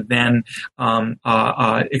 fundamental to then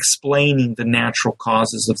explaining the natural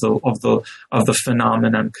causes of the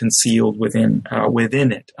phenomenon concealed within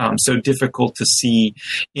it. So difficult to see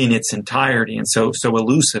in its entirety, and so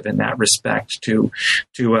elusive in that respect to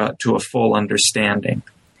a full understanding.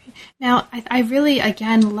 Now, I really,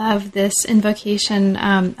 again, love this invocation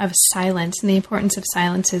of silence and the importance of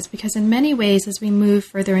silences, because in many ways, as we move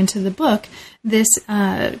further into the book, this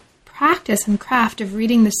practice and craft of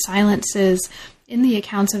reading the silences in the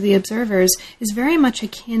accounts of the observers is very much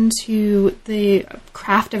akin to the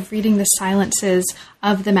craft of reading the silences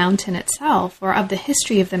of the mountain itself, or of the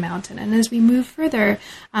history of the mountain. And as we move further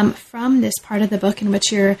from this part of the book in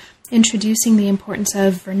which you're introducing the importance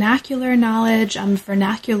of vernacular knowledge,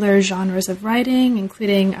 vernacular genres of writing,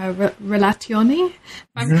 including relazioni, if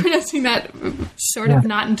I'm pronouncing that sort of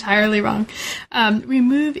not entirely wrong, we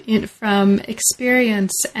move in from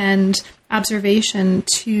experience and observation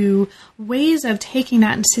to ways of taking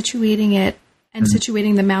that and situating it and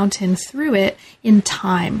situating the mountain through it in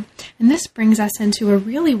time. And this brings us into a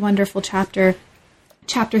really wonderful chapter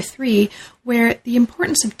 3, where the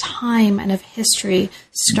importance of time and of history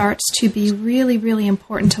starts to be really, really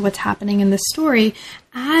important to what's happening in the story,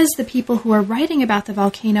 as the people who are writing about the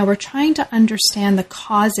volcano are trying to understand the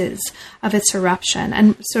causes of its eruption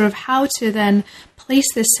and sort of how to then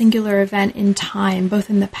place this singular event in time, both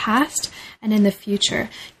in the past and in the future.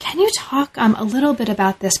 Can you talk a little bit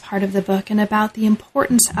about this part of the book and about the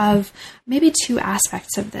importance of maybe two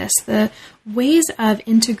aspects of this, the ways of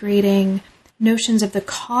integrating notions of the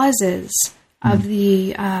causes of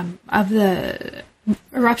the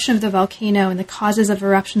eruption of the volcano and the causes of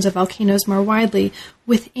eruptions of volcanoes more widely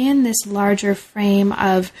within this larger frame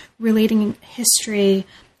of relating history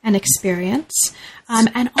and experience,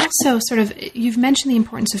 and also sort of, you've mentioned the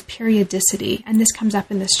importance of periodicity, and this comes up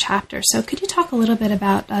in this chapter. So could you talk a little bit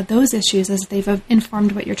about those issues as they've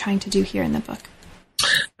informed what you're trying to do here in the book?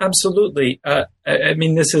 Absolutely. I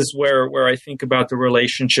mean, this is where I think about the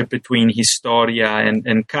relationship between historia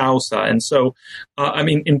and causa. And so, I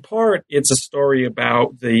mean, in part, it's a story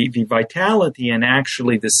about the vitality and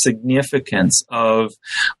actually the significance of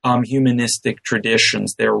humanistic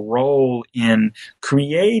traditions, their role in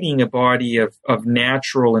creating a body of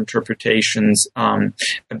natural interpretations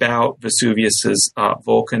about Vesuvius's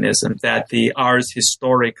volcanism, that the ars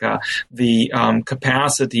historica, the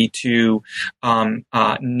capacity to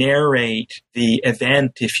narrate the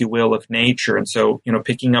event, if you will, of nature. And so,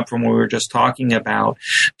 picking up from what we were just talking about,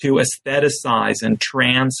 to aestheticize and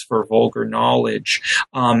transfer vulgar knowledge,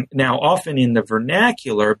 now often in the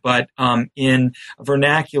vernacular, but in a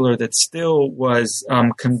vernacular that still was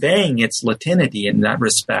conveying its Latinity in that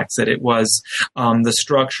respect, that it was the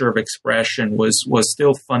structure of expression was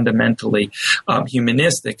still fundamentally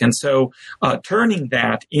humanistic. And so turning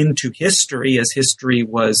that into history as history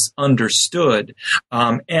was understood,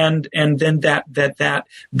 and then that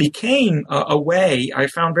became a way I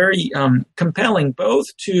found very compelling, both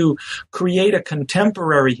to create a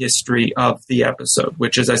contemporary history of the episode,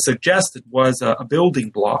 which, as I suggested, was a building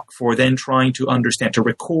block for then trying to understand, to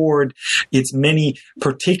record its many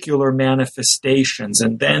particular manifestations,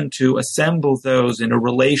 and then to assemble those in a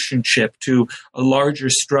relationship to a larger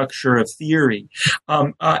structure of theory.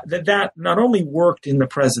 That not only worked in the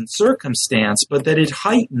present circumstance, but that it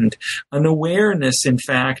heightened an awareness, in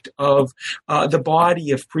fact, of the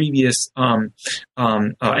body of previous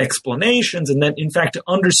explanations, and that, in fact, to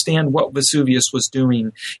understand what Vesuvius was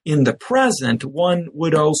doing in the present, one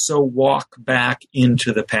would also walk back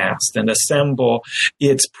into the past and assemble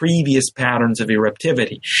its previous patterns of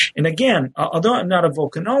eruptivity. And again, although I'm not a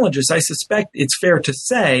volcanologist, I suspect it's fair to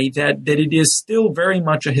say that it is still very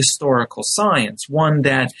much a historical science, one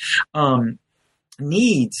that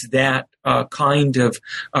needs that kind of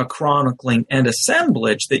chronicling and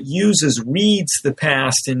assemblage that reads the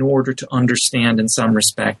past in order to understand, in some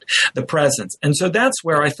respect, the present. And so that's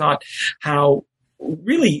where I thought how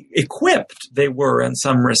really equipped they were in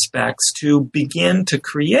some respects to begin to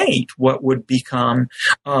create what would become,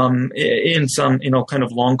 in some, kind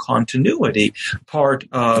of long continuity, part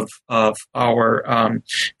of our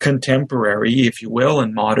contemporary, if you will,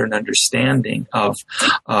 and modern understanding of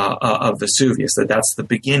Vesuvius. That's the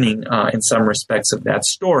beginning, in some respects, of that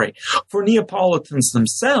story. For Neapolitans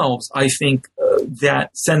themselves, I think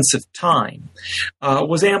that sense of time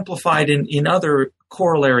was amplified in other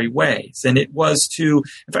corollary ways. And it was to,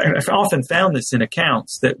 I've often found this in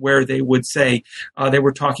accounts, that where they would say they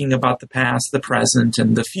were talking about the past, the present,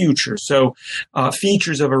 and the future. So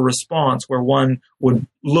features of a response where one would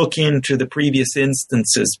look into the previous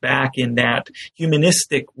instances back in that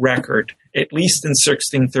humanistic record, at least in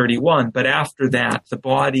 1631, but after that, the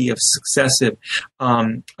body of successive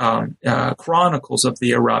chronicles of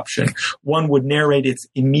the eruption, one would narrate its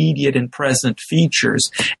immediate and present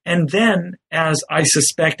features. And then, as I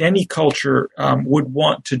suspect any culture would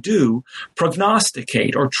want to do,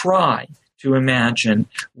 prognosticate or try to imagine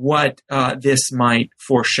what this might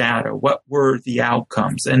foreshadow, what were the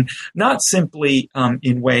outcomes, and not simply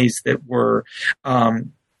in ways that were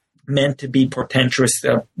meant to be portentous,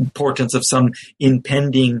 portents of some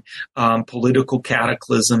impending political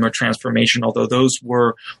cataclysm or transformation, although those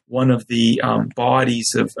were one of the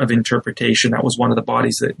bodies of interpretation. That was one of the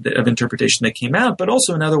bodies of interpretation that came out. But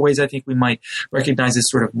also in other ways, I think we might recognize as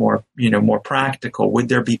sort of more practical. Would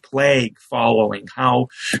there be plague following? How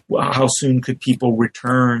soon could people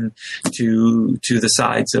return to the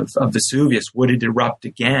sides of Vesuvius? Would it erupt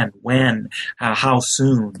again? When? How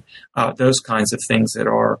soon? Those kinds of things that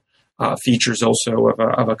are features also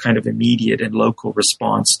of a kind of immediate and local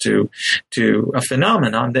response to a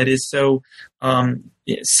phenomenon that is so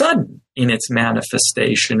sudden in its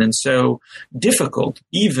manifestation and so difficult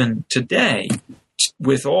even today,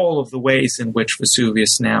 with all of the ways in which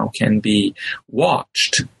Vesuvius now can be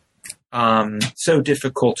watched. So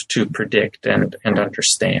difficult to predict and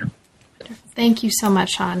understand. Thank you so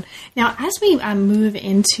much, Sean. Now, as we move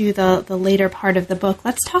into the later part of the book,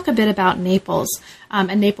 let's talk a bit about Naples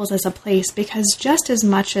and Naples as a place, because just as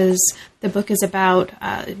much as the book is about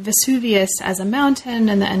Vesuvius as a mountain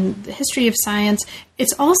and the history of science,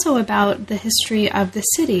 it's also about the history of the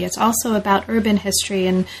city. It's also about urban history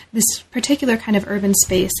and this particular kind of urban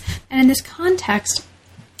space. And in this context,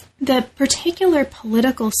 the particular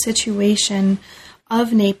political situation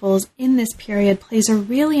of Naples in this period plays a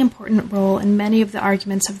really important role in many of the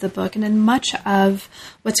arguments of the book and in much of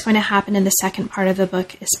what's going to happen in the second part of the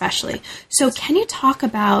book especially. So can you talk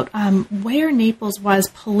about where Naples was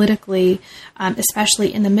politically,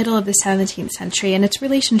 especially in the middle of the 17th century, and its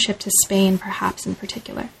relationship to Spain perhaps in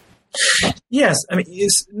particular? Yes, I mean,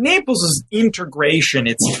 Naples' integration,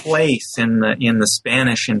 its place in the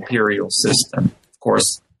Spanish imperial system, of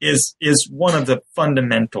course, is one of the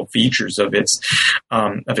fundamental features of its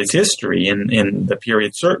history in the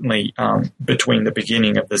period, certainly between the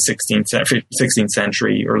beginning of the 16th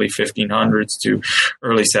century, early 1500s to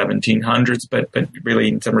early 1700s, but really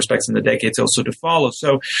in some respects in the decades also to follow.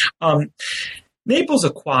 So Naples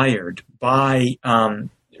acquired by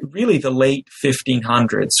really the late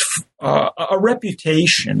 1500s a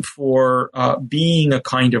reputation for being a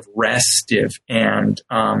kind of restive and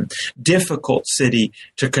difficult city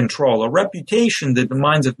to control, a reputation that in the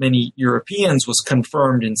minds of many Europeans was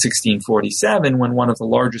confirmed in 1647 when one of the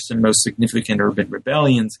largest and most significant urban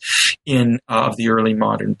rebellions of the early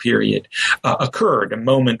modern period occurred, a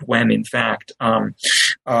moment when, in fact,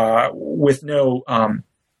 with no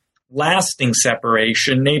lasting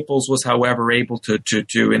separation, Naples was, however, able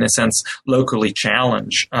to in a sense, locally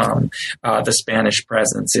challenge the Spanish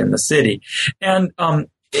presence in the city. And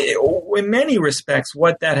in many respects,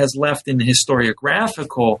 what that has left in the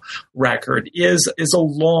historiographical record is a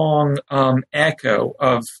long echo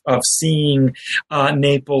of seeing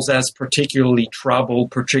Naples as particularly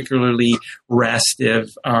troubled, particularly restive,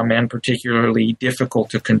 and particularly difficult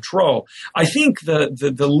to control. I think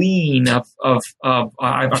the lean of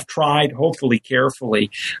I've tried, hopefully carefully,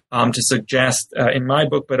 to suggest in my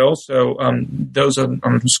book, but also those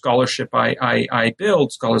whose scholarship I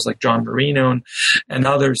build, scholars like John Marino and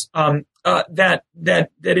others. That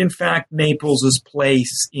in fact Naples'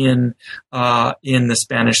 place in the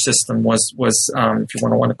Spanish system was if you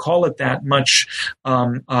want to call it that, much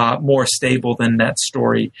more stable than that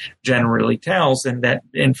story generally tells, and that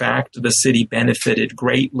in fact the city benefited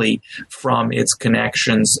greatly from its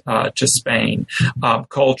connections to Spain,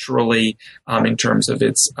 culturally, in terms of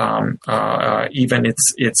its even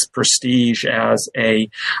its prestige as a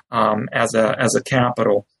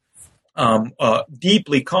capital.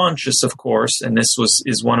 Deeply conscious, of course, and this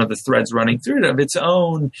is one of the threads running through it, of its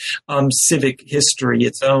own civic history,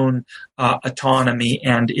 its own autonomy,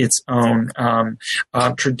 and its own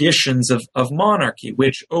traditions of monarchy,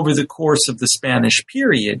 which over the course of the Spanish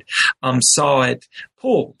period saw it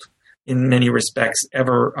pulled in many respects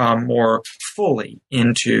ever more fully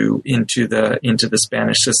into the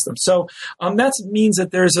Spanish system. So that means that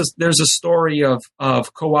there's a story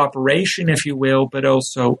of cooperation, if you will, but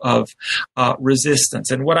also of resistance.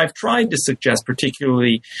 And what I've tried to suggest,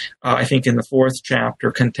 particularly I think in the fourth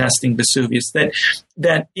chapter, Contesting Vesuvius,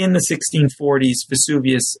 that in the 1640s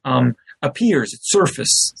Vesuvius appears, it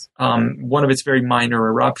surfaces, one of its very minor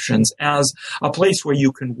eruptions, as a place where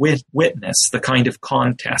you can witness the kind of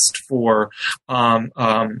contest for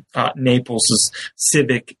Naples'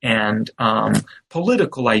 civic and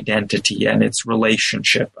political identity and its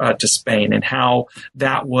relationship to Spain, and how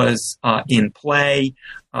that was in play,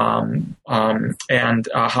 and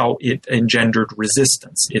how it engendered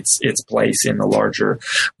resistance, its place in the larger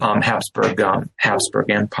Habsburg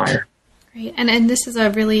Empire. Great. And this is a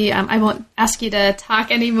really, I won't ask you to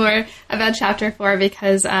talk anymore about Chapter 4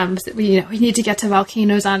 because we need to get to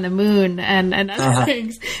volcanoes on the moon and other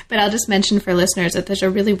things. But I'll just mention for listeners that there's a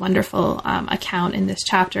really wonderful account in this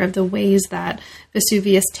chapter of the ways that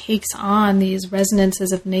Vesuvius takes on these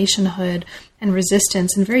resonances of nationhood and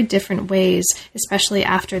resistance in very different ways, especially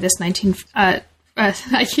after this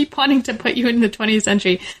I keep wanting to put you in the 20th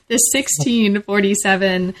century, this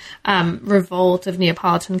 1647 revolt of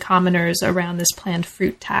Neapolitan commoners around this planned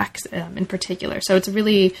fruit tax in particular. So it's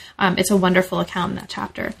really, it's a wonderful account in that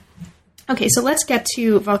chapter. Okay, so let's get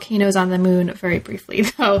to volcanoes on the moon very briefly,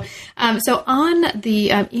 though. So on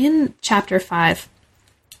the in Chapter 5,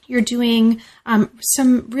 you're doing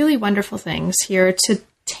some really wonderful things here to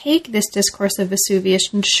take this discourse of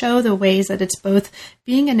Vesuvius and show the ways that it's both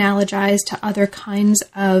being analogized to other kinds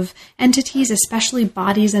of entities, especially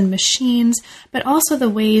bodies and machines, but also the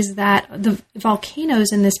ways that the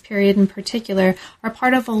volcanoes in this period in particular are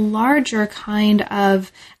part of a larger kind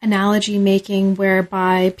of analogy making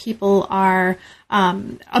whereby people are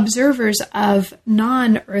observers of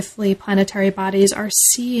non-earthly planetary bodies are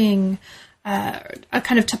seeing a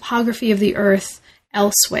kind of topography of the Earth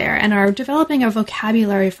elsewhere and are developing a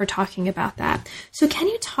vocabulary for talking about that. So can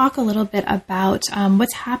you talk a little bit about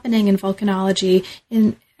what's happening in volcanology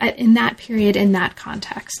in that period, in that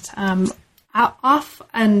context, off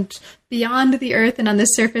and beyond the Earth and on the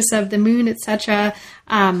surface of the moon, etc.,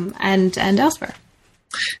 and elsewhere?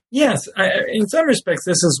 Yes, in some respects,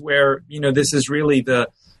 this is where, this is really the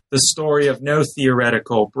story of no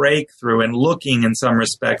theoretical breakthrough, and looking in some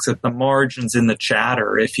respects at the margins in the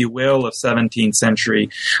chatter, if you will, of 17th century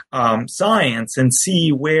science, and see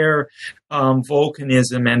where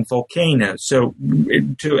volcanism and volcanoes. So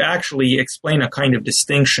to actually explain a kind of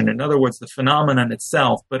distinction, in other words, the phenomenon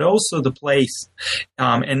itself, but also the place,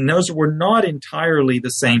 and those were not entirely the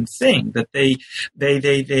same thing, that they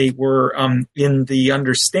were in the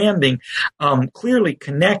understanding clearly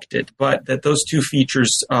connected, but that those two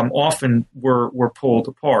features often were pulled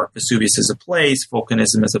apart. Vesuvius as a place,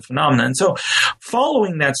 volcanism as a phenomenon. And so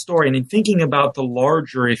following that story and in thinking about the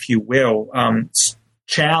larger, if you will,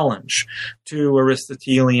 challenge to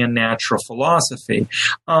Aristotelian natural philosophy,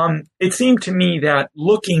 it seemed to me that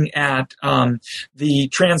looking at the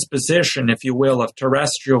transposition, if you will, of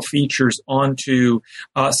terrestrial features onto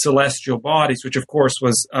celestial bodies, which of course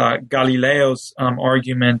was Galileo's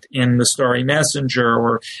argument in The Starry Messenger,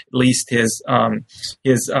 or at least his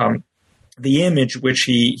the image which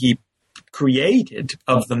he created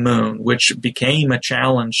of the moon, which became a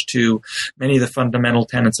challenge to many of the fundamental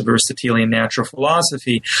tenets of Aristotelian natural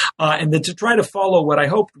philosophy, and then to try to follow what I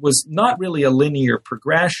hoped was not really a linear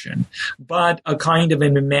progression, but a kind of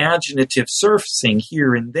an imaginative surfacing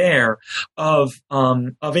here and there of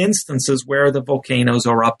instances where the volcanoes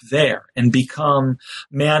are up there and become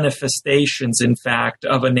manifestations, in fact,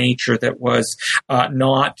 of a nature that was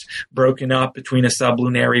not broken up between a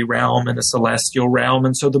sublunary realm and a celestial realm.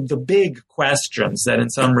 And so the big questions that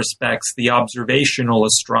in some respects the observational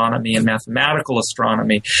astronomy and mathematical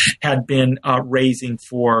astronomy had been raising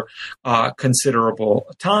for considerable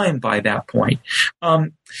time by that point.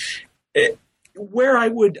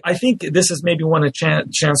 I think this is maybe one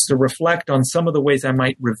chance to reflect on some of the ways I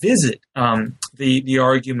might revisit the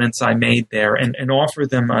arguments I made there and offer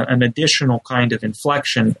them an additional kind of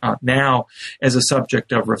inflection now as a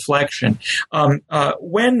subject of reflection.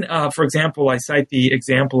 When, for example, I cite the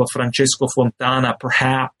example of Francesco Fontana,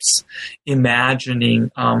 perhaps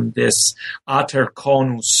imagining this ater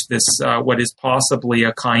conus, this what is possibly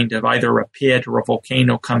a kind of either a pit or a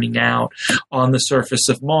volcano coming out on the surface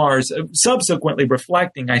of Mars, subsequently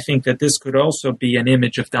reflecting, I think, that this could also be an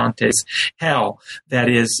image of Dante's hell that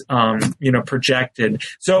is, projected.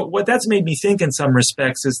 So what that's made me think in some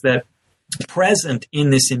respects is that present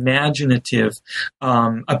in this imaginative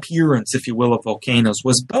appearance, if you will, of volcanoes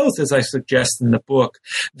was both, as I suggest in the book,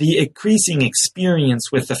 the increasing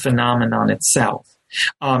experience with the phenomenon itself.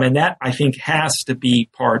 And that, I think, has to be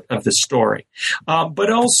part of the story. But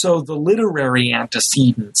also the literary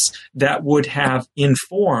antecedents that would have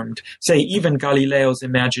informed, say, even Galileo's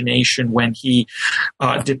imagination when he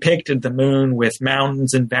depicted the moon with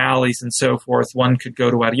mountains and valleys and so forth. One could go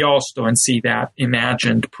to Ariosto and see that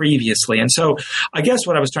imagined previously. And so I guess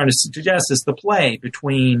what I was trying to suggest is the play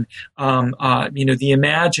between, the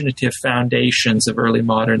imaginative foundations of early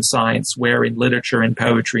modern science, where in literature and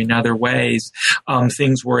poetry and other ways,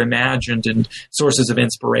 things were imagined and sources of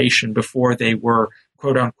inspiration before they were,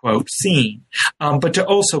 quote unquote, seen. But to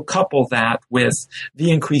also couple that with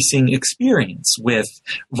the increasing experience with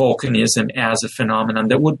volcanism as a phenomenon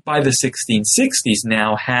that would, by the 1660s,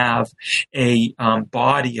 now have a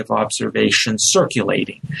body of observation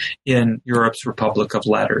circulating in Europe's Republic of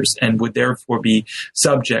Letters and would therefore be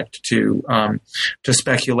subject to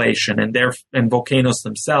speculation. And volcanoes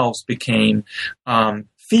themselves became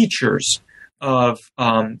features of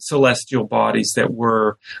celestial bodies that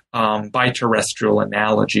were, by terrestrial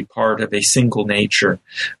analogy, part of a single nature,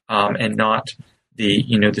 and not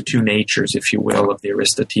the two natures, if you will, of the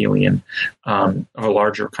Aristotelian, of a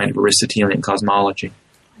larger kind of Aristotelian cosmology.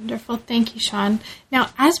 Wonderful. Thank you, Sean. Now,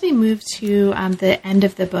 as we move to the end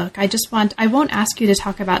of the book, I won't ask you to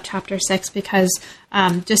talk about chapter 6 because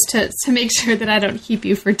just to make sure that I don't keep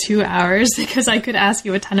you for 2 hours, because I could ask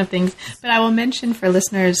you a ton of things. But I will mention for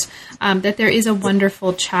listeners that there is a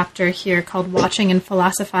wonderful chapter here called Watching and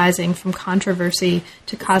Philosophizing from Controversy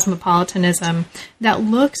to Cosmopolitanism that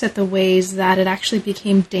looks at the ways that it actually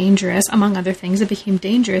became dangerous, among other things, it became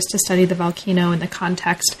dangerous to study the volcano in the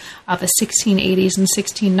context of a 1680s and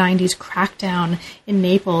 1690s crackdown in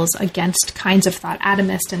Naples against kinds of thought,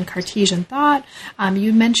 atomist and Cartesian thought.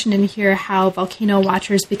 You mentioned in here how volcano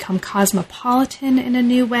watchers become cosmopolitan in a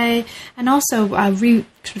new way, and also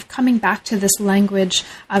sort of coming back to this language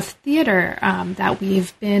of theater that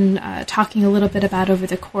we've been talking a little bit about over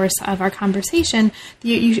the course of our conversation.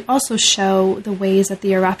 You also show the ways that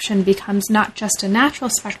the eruption becomes not just a natural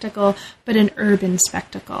spectacle, but an urban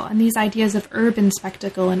spectacle. And these ideas of urban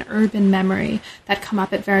spectacle and urban memory that come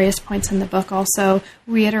up at various points in the book also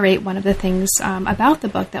reiterate one of the things about the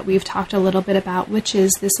book that we've talked a little bit about, which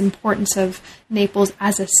is this importance of Naples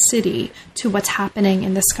as a city to what's happening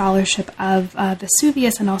in the scholarship of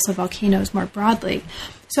Vesuvius and also volcanoes more broadly.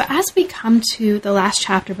 So as we come to the last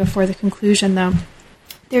chapter before the conclusion, though,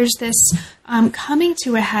 there's this coming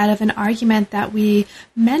to a head of an argument that we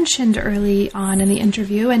mentioned early on in the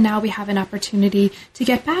interview, and now we have an opportunity to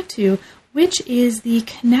get back to, which is the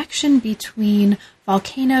connection between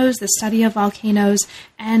volcanoes, the study of volcanoes,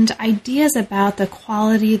 and ideas about the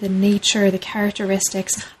quality, the nature, the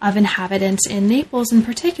characteristics of inhabitants in Naples in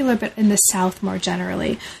particular, but in the South more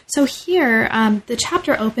generally. So here, the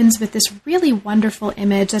chapter opens with this really wonderful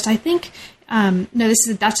image that I think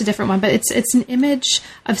that's a different one, but it's an image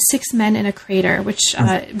of 6 men in a crater, which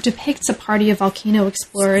depicts a party of volcano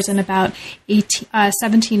explorers in about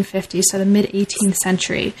 1750, so the mid-18th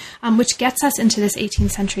century, which gets us into this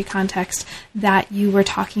 18th century context that you were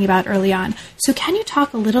talking about early on. So can you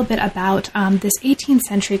talk a little bit about this 18th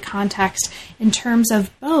century context in terms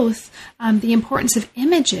of both the importance of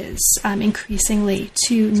images increasingly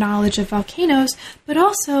to knowledge of volcanoes, but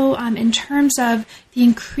also in terms of the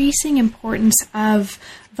increasing importance of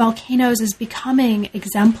volcanoes as becoming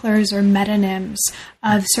exemplars or metonyms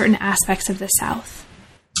of certain aspects of the South?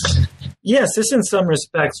 Yes, this in some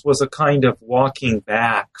respects was a kind of walking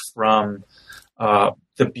back from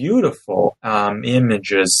the beautiful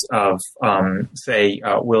images of, say,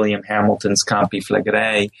 William Hamilton's Campi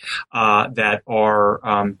Flegrei that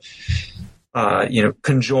are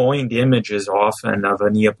conjoined images often of a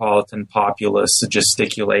Neapolitan populace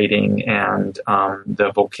gesticulating and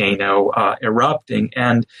the volcano erupting.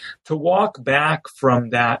 And to walk back from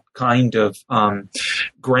that kind of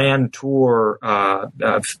grand tour,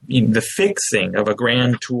 the fixing of a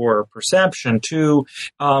grand tour perception to,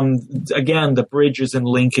 again, the bridges and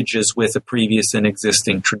linkages with a previous and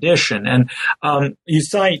existing tradition. And you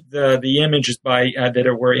cite the images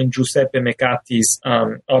that were in Giuseppe Mecatti's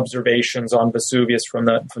observations on Vesuvius from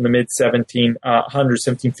the mid 1700s,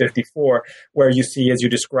 1754, where you see, as you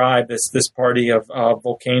describe, this party of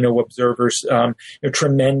volcano observers,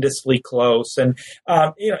 tremendously close, and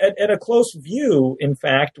at a close view, in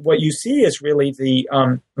fact, what you see is really the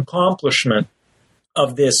accomplishment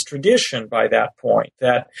of this tradition by that point,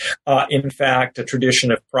 that in fact a tradition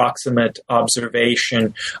of proximate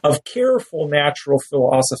observation, of careful natural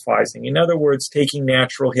philosophizing. In other words, taking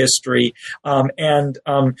natural history and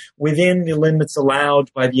within the limits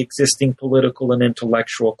allowed by the existing political and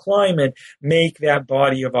intellectual climate, make that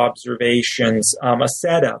body of observations a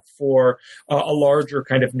setup for a larger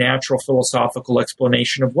kind of natural philosophical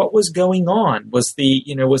explanation of what was going on.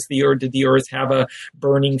 Did the Earth have a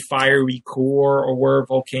burning fiery core, or were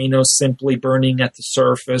volcanoes simply burning at the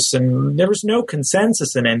surface? And there was no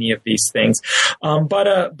consensus in any of these things. But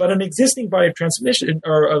an existing body of transmission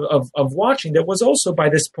or of watching that was also by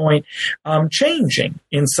this point changing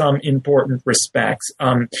in some important respects.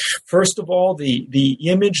 First of all, the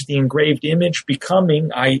image, the engraved image,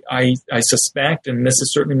 becoming, I suspect, and this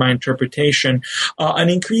is certainly my interpretation, an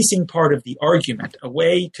increasing part of the argument, a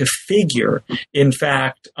way to figure, in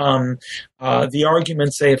fact, the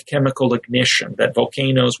argument, say, of chemical ignition, that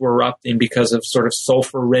volcanoes were erupting because of sort of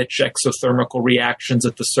sulfur-rich exothermical reactions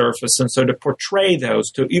at the surface. And so to portray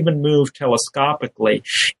those, to even move telescopically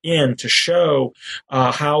in to show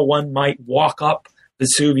how one might walk up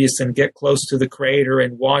Vesuvius and get close to the crater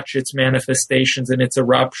and watch its manifestations and its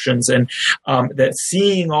eruptions, and that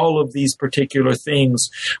seeing all of these particular things,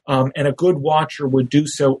 and a good watcher would do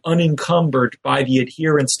so unencumbered by the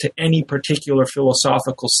adherence to any particular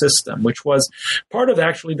philosophical system, which was part of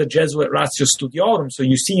actually the Jesuit Ratio Studiorum. So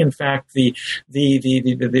you see, in fact,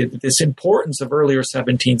 this importance of earlier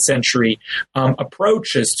 17th century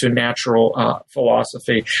approaches to natural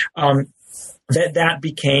philosophy. That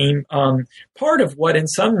became part of what, in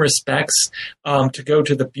some respects, to go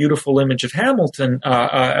to the beautiful image of Hamilton,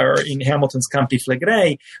 or in Hamilton's Campi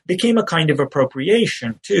Flegrei, became a kind of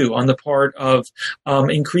appropriation, too, on the part of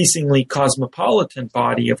increasingly cosmopolitan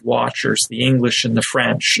body of watchers, the English and the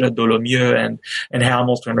French, Dolomieu and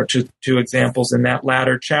Hamilton are two examples in that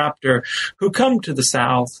latter chapter, who come to the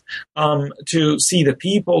South to see the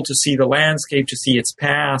people, to see the landscape, to see its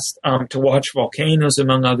past, to watch volcanoes,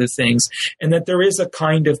 among other things, and that there is a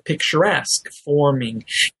kind of picturesque forming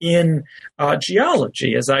in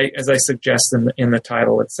geology, as I suggest in the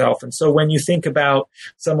title itself. And so when you think about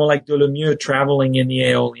someone like Dolomieu traveling in the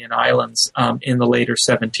Aeolian Islands in the later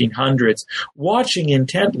 1700s, watching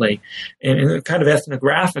intently in a kind of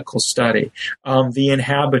ethnographical study the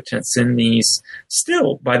inhabitants in these,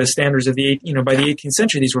 still by the standards of by the 18th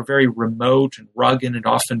century, these were very remote and rugged and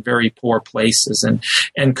often very poor places,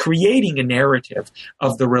 and creating a narrative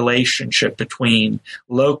of the relationship between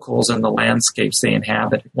locals and the landscapes they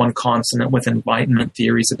inhabit, one consonant with Enlightenment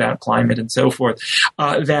theories about climate and so forth,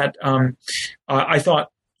 that I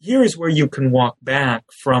thought here is where you can walk back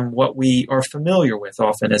from what we are familiar with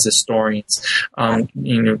often as historians,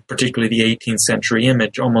 particularly the 18th century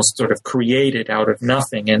image, almost sort of created out of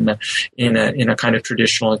nothing in a kind of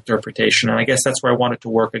traditional interpretation. And I guess that's where I wanted to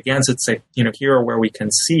work against it, say, here are where we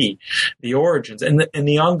can see the origins and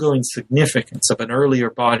the ongoing significance of an earlier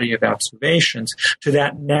body of observations to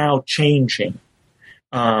that now changing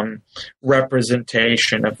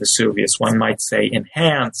representation of Vesuvius, one might say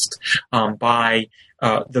enhanced by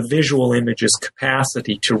the visual image's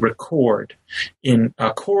capacity to record in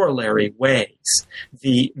corollary ways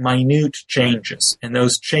the minute changes, and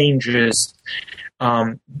those changes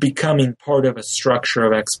becoming part of a structure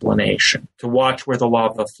of explanation, to watch where the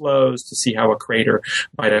lava flows, to see how a crater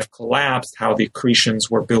might have collapsed, how the accretions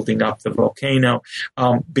were building up the volcano,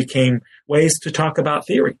 became ways to talk about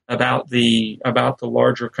theory, about the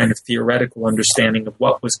larger kind of theoretical understanding of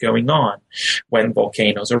what was going on when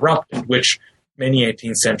volcanoes erupted, which many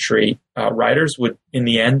 18th century writers would, in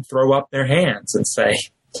the end, throw up their hands and say,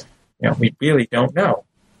 we really don't know.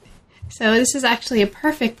 So this is actually a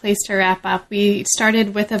perfect place to wrap up. We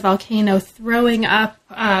started with a volcano throwing up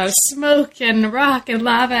smoke and rock and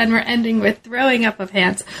lava, and we're ending with throwing up of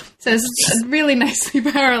hands. So it's really nicely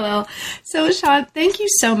parallel. So Sean, thank you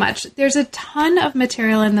so much. There's a ton of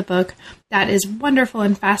material in the book that is wonderful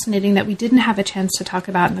and fascinating that we didn't have a chance to talk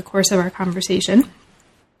about in the course of our conversation.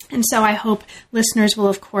 And so I hope listeners will,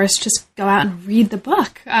 of course, just go out and read the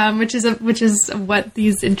book, which is what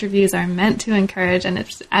these interviews are meant to encourage, and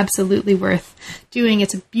it's absolutely worth doing.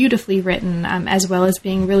 It's beautifully written, as well as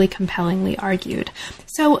being really compellingly argued.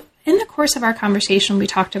 So in the course of our conversation, we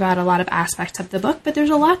talked about a lot of aspects of the book, but there's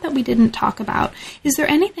a lot that we didn't talk about. Is there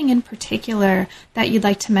anything in particular that you'd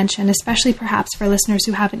like to mention, especially perhaps for listeners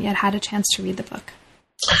who haven't yet had a chance to read the book?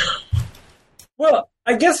 Well,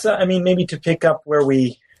 I guess, maybe to pick up where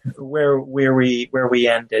we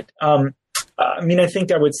ended. I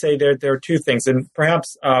think I would say there are two things, and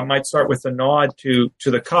perhaps might start with a nod to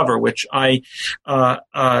the cover, which I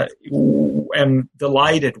am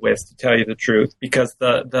delighted with, to tell you the truth, because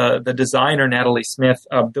the designer Natalie Smith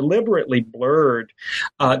deliberately blurred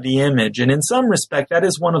the image, and in some respect, that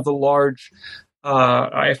is one of the large.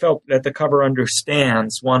 I felt that the cover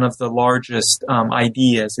understands one of the largest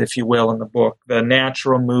ideas, if you will, in the book, the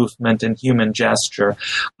natural movement and human gesture,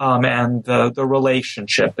 and the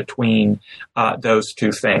relationship between those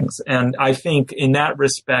two things. And I think in that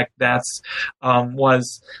respect, that's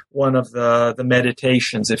was one of the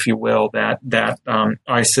meditations, if you will, that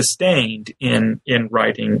I sustained in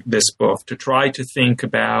writing this book, to try to think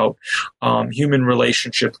about human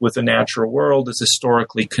relationships with the natural world as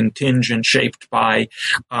historically contingent, shaped by,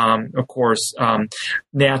 of course,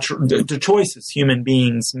 the choices human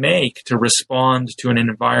beings make to respond to an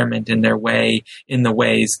environment in the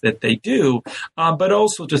ways that they do, but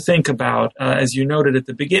also to think about, as you noted at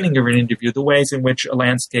the beginning of an interview, the ways in which a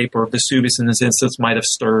landscape or Vesuvius in this instance might have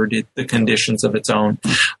stirred the conditions of its own,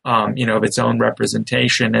 of its own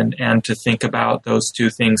representation, and to think about those two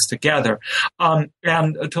things together,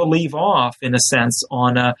 and to leave off, in a sense,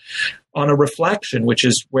 on a reflection, which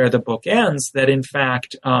is where the book ends, that in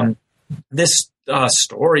fact, this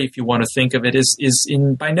story, if you want to think of it, is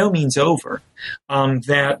by no means over.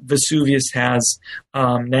 That Vesuvius has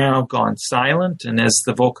now gone silent, and as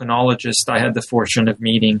the volcanologist I had the fortune of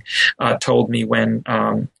meeting told me when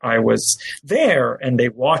I was there, and they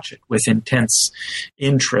watch it with intense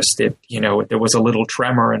interest. There was a little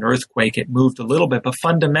tremor, an earthquake, it moved a little bit, but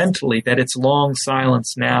fundamentally that its long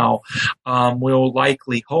silence now will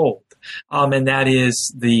likely hold. And that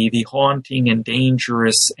is the haunting and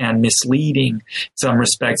dangerous and misleading, in some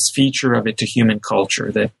respects, feature of it to human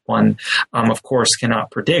culture that one, of course, cannot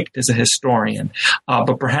predict as a historian,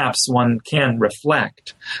 but perhaps one can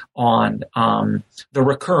reflect on the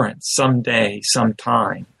recurrence someday,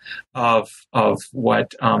 sometime, of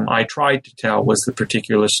what I tried to tell was the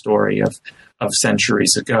particular story of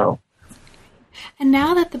centuries ago. And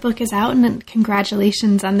now that the book is out, and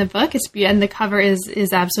congratulations on the book, and the cover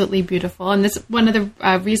is absolutely beautiful. And this one of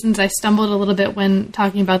the reasons I stumbled a little bit when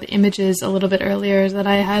talking about the images a little bit earlier is that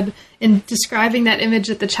I had, in describing that image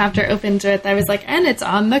that the chapter opens with, I was like, and it's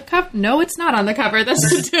on the cover. No, it's not on the cover.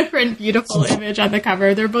 That's a different beautiful image on the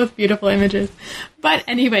cover. They're both beautiful images. But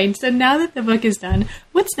anyway, so now that the book is done,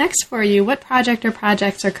 what's next for you? What project or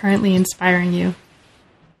projects are currently inspiring you?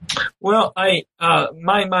 Well,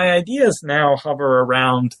 my ideas now hover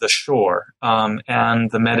around the shore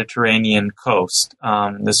and the Mediterranean coast.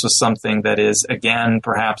 This was something that is, again,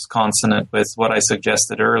 perhaps consonant with what I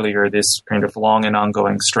suggested earlier, this kind of long and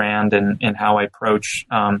ongoing strand in how I approach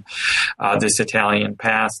this Italian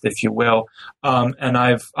past, if you will. And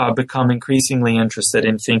I've become increasingly interested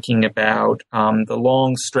in thinking about the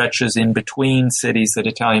long stretches in between cities that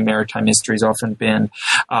Italian maritime history has often been,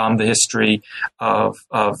 the history of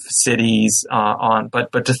cities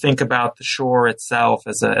but to think about the shore itself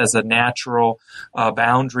as a natural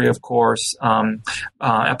boundary, of course,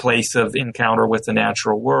 a place of encounter with the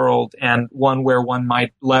natural world, and one where one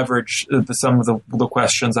might leverage some of the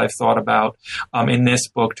questions I've thought about in this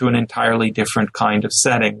book to an entirely different kind of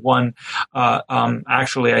setting. One,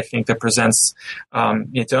 actually, I think that presents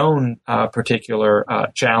its own particular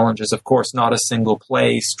challenges. Of course, not a single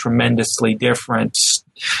place, tremendously different,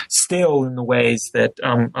 still in the ways that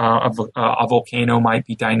a volcano might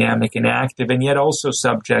be dynamic and active, and yet also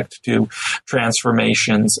subject to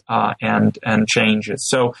transformations and changes.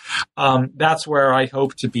 So that's where I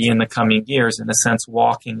hope to be in the coming years, in a sense,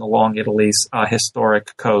 walking along Italy's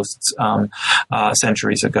historic coasts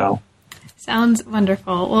centuries ago. Sounds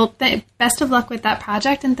wonderful. Well, best of luck with that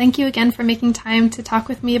project, and thank you again for making time to talk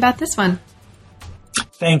with me about this one.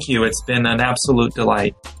 Thank you. It's been an absolute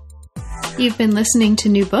delight. You've been listening to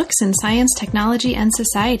New Books in Science, Technology, and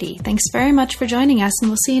Society. Thanks very much for joining us, and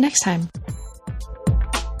we'll see you next time.